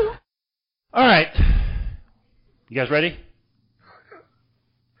at you. All right. You guys ready?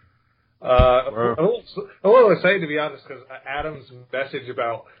 I'm a little excited, to be honest, because Adam's message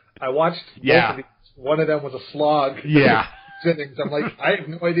about I watched both of these. One of them was a slog. Yeah. sittings. I'm like, I have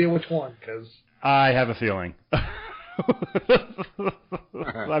no idea which one, because... I have a feeling.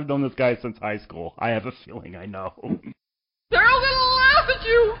 I've known this guy since high school. I have a feeling I know. They're all gonna laugh at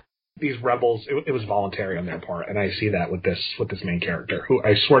you! These rebels, it was voluntary on their part, and I see that with this main character, who,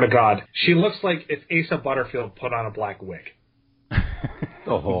 I swear to God, she looks like if Asa Butterfield put on a black wig.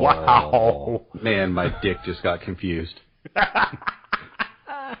 Oh, wow. Man, my dick just got confused.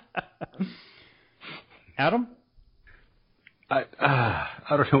 Adam? I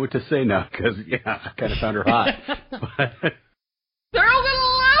don't know what to say now, because, yeah, I kind of found her hot. But... They're all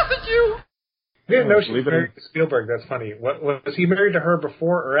gonna laugh at you! I didn't know she was married to Spielberg. That's funny. Was he married to her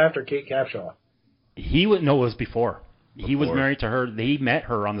before or after Kate Capshaw? It was before. He was married to her. They met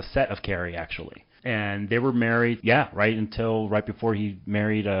her on the set of Carrie, actually. And they were married, right before he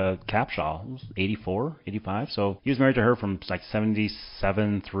married Capshaw. It was 84, 85. So he was married to her from like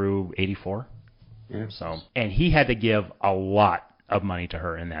 77 through 84. Yeah. So, and he had to give a lot of money to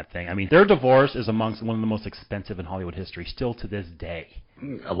her in that thing. I mean, their divorce is amongst one of the most expensive in Hollywood history, still to this day.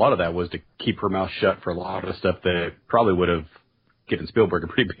 A lot of that was to keep her mouth shut for a lot of stuff that probably would have given Spielberg a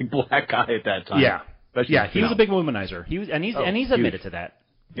pretty big black eye at that time. Yeah, especially, he was a big womanizer. He's admitted to that.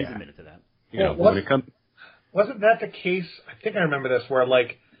 He's Yeah. admitted to that. Wasn't that the case? I think I remember this, where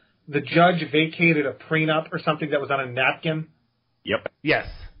like the judge vacated a prenup or something that was on a napkin. Yep. Yes.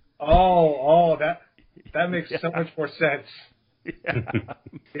 Oh, that makes so much more sense.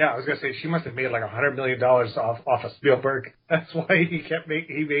 Yeah, I was gonna say she must have made like $100 million off of Spielberg. That's why he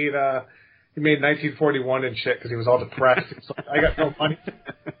made 1941 and shit, because he was all depressed. He's like, I got no money.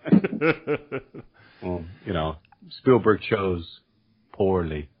 Well, Spielberg chose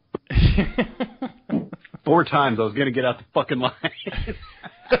poorly. 4 times I was gonna get out the fucking line.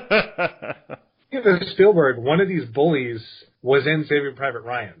 Spielberg, one of these bullies was in Saving Private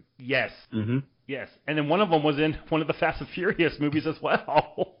Ryan. Yes. Mm-hmm. Yes, and then one of them was in one of the Fast and Furious movies as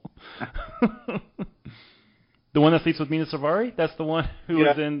well. The one that sleeps with Mina Savari? That's the one who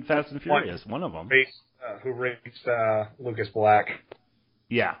was in Fast and Furious. One of them. Who raced Lucas Black.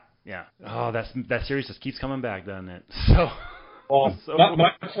 Yeah. Oh, that series just keeps coming back, doesn't it?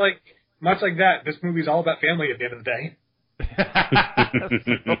 Much like that, this movie's all about family at the end of the day.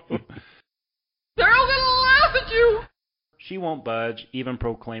 They're all gonna laugh at you! She won't budge, even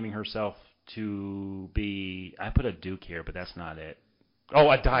proclaiming herself to be... I put a duke here, but that's not it. Oh,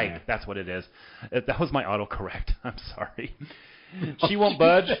 a dyke. Yeah. That's what it is. That was my autocorrect. I'm sorry. She won't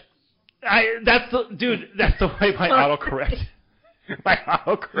budge. That's the way my autocorrect... My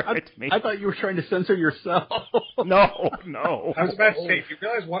autocorrect me. I thought you were trying to censor yourself. No. I was about to say, do you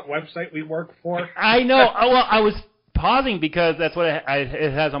realize what website we work for? I know. Well, I was pausing because that's what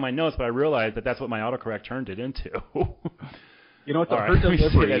it has on my notes, but I realized that's what my autocorrect turned it into. You know what? Let me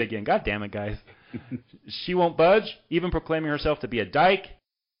say that again. God damn it, guys. She won't budge, even proclaiming herself to be a dyke.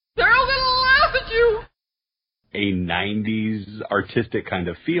 They're all gonna laugh at you! A 90s artistic kind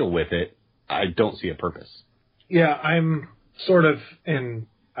of feel with it. I don't see a purpose. Yeah, I'm sort of in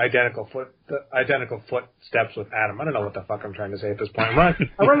identical footsteps with Adam. I don't know what the fuck I'm trying to say at this point. I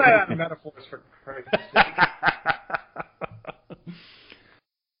run out of metaphors for Christ's sake.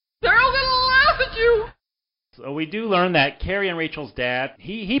 They're all gonna laugh at you! So we do learn that Carrie and Rachel's dad,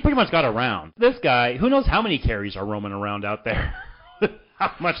 he pretty much got around. This guy, who knows how many Carries are roaming around out there?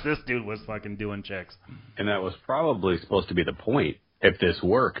 How much this dude was fucking doing chicks. And that was probably supposed to be the point, if this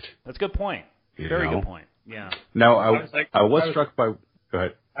worked. That's a good point. Very good point. Yeah. Now, I was struck by... Go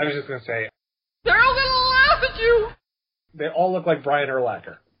ahead. I was just going to say, they're all going to laugh at you! They all look like Brian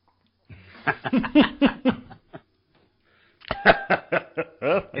Urlacher.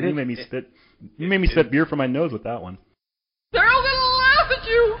 You made me spit. You made me spit beer from my nose with that one. They're all gonna laugh at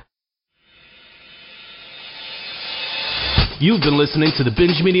you! You've been listening to the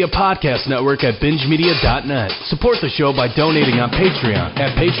Binge Media Podcast Network at BingeMedia.net. Support the show by donating on Patreon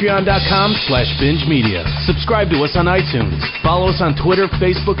at Patreon.com/Binge Media. Subscribe to us on iTunes. Follow us on Twitter,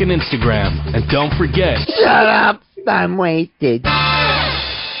 Facebook, and Instagram. And don't forget... Shut up! I'm wasted.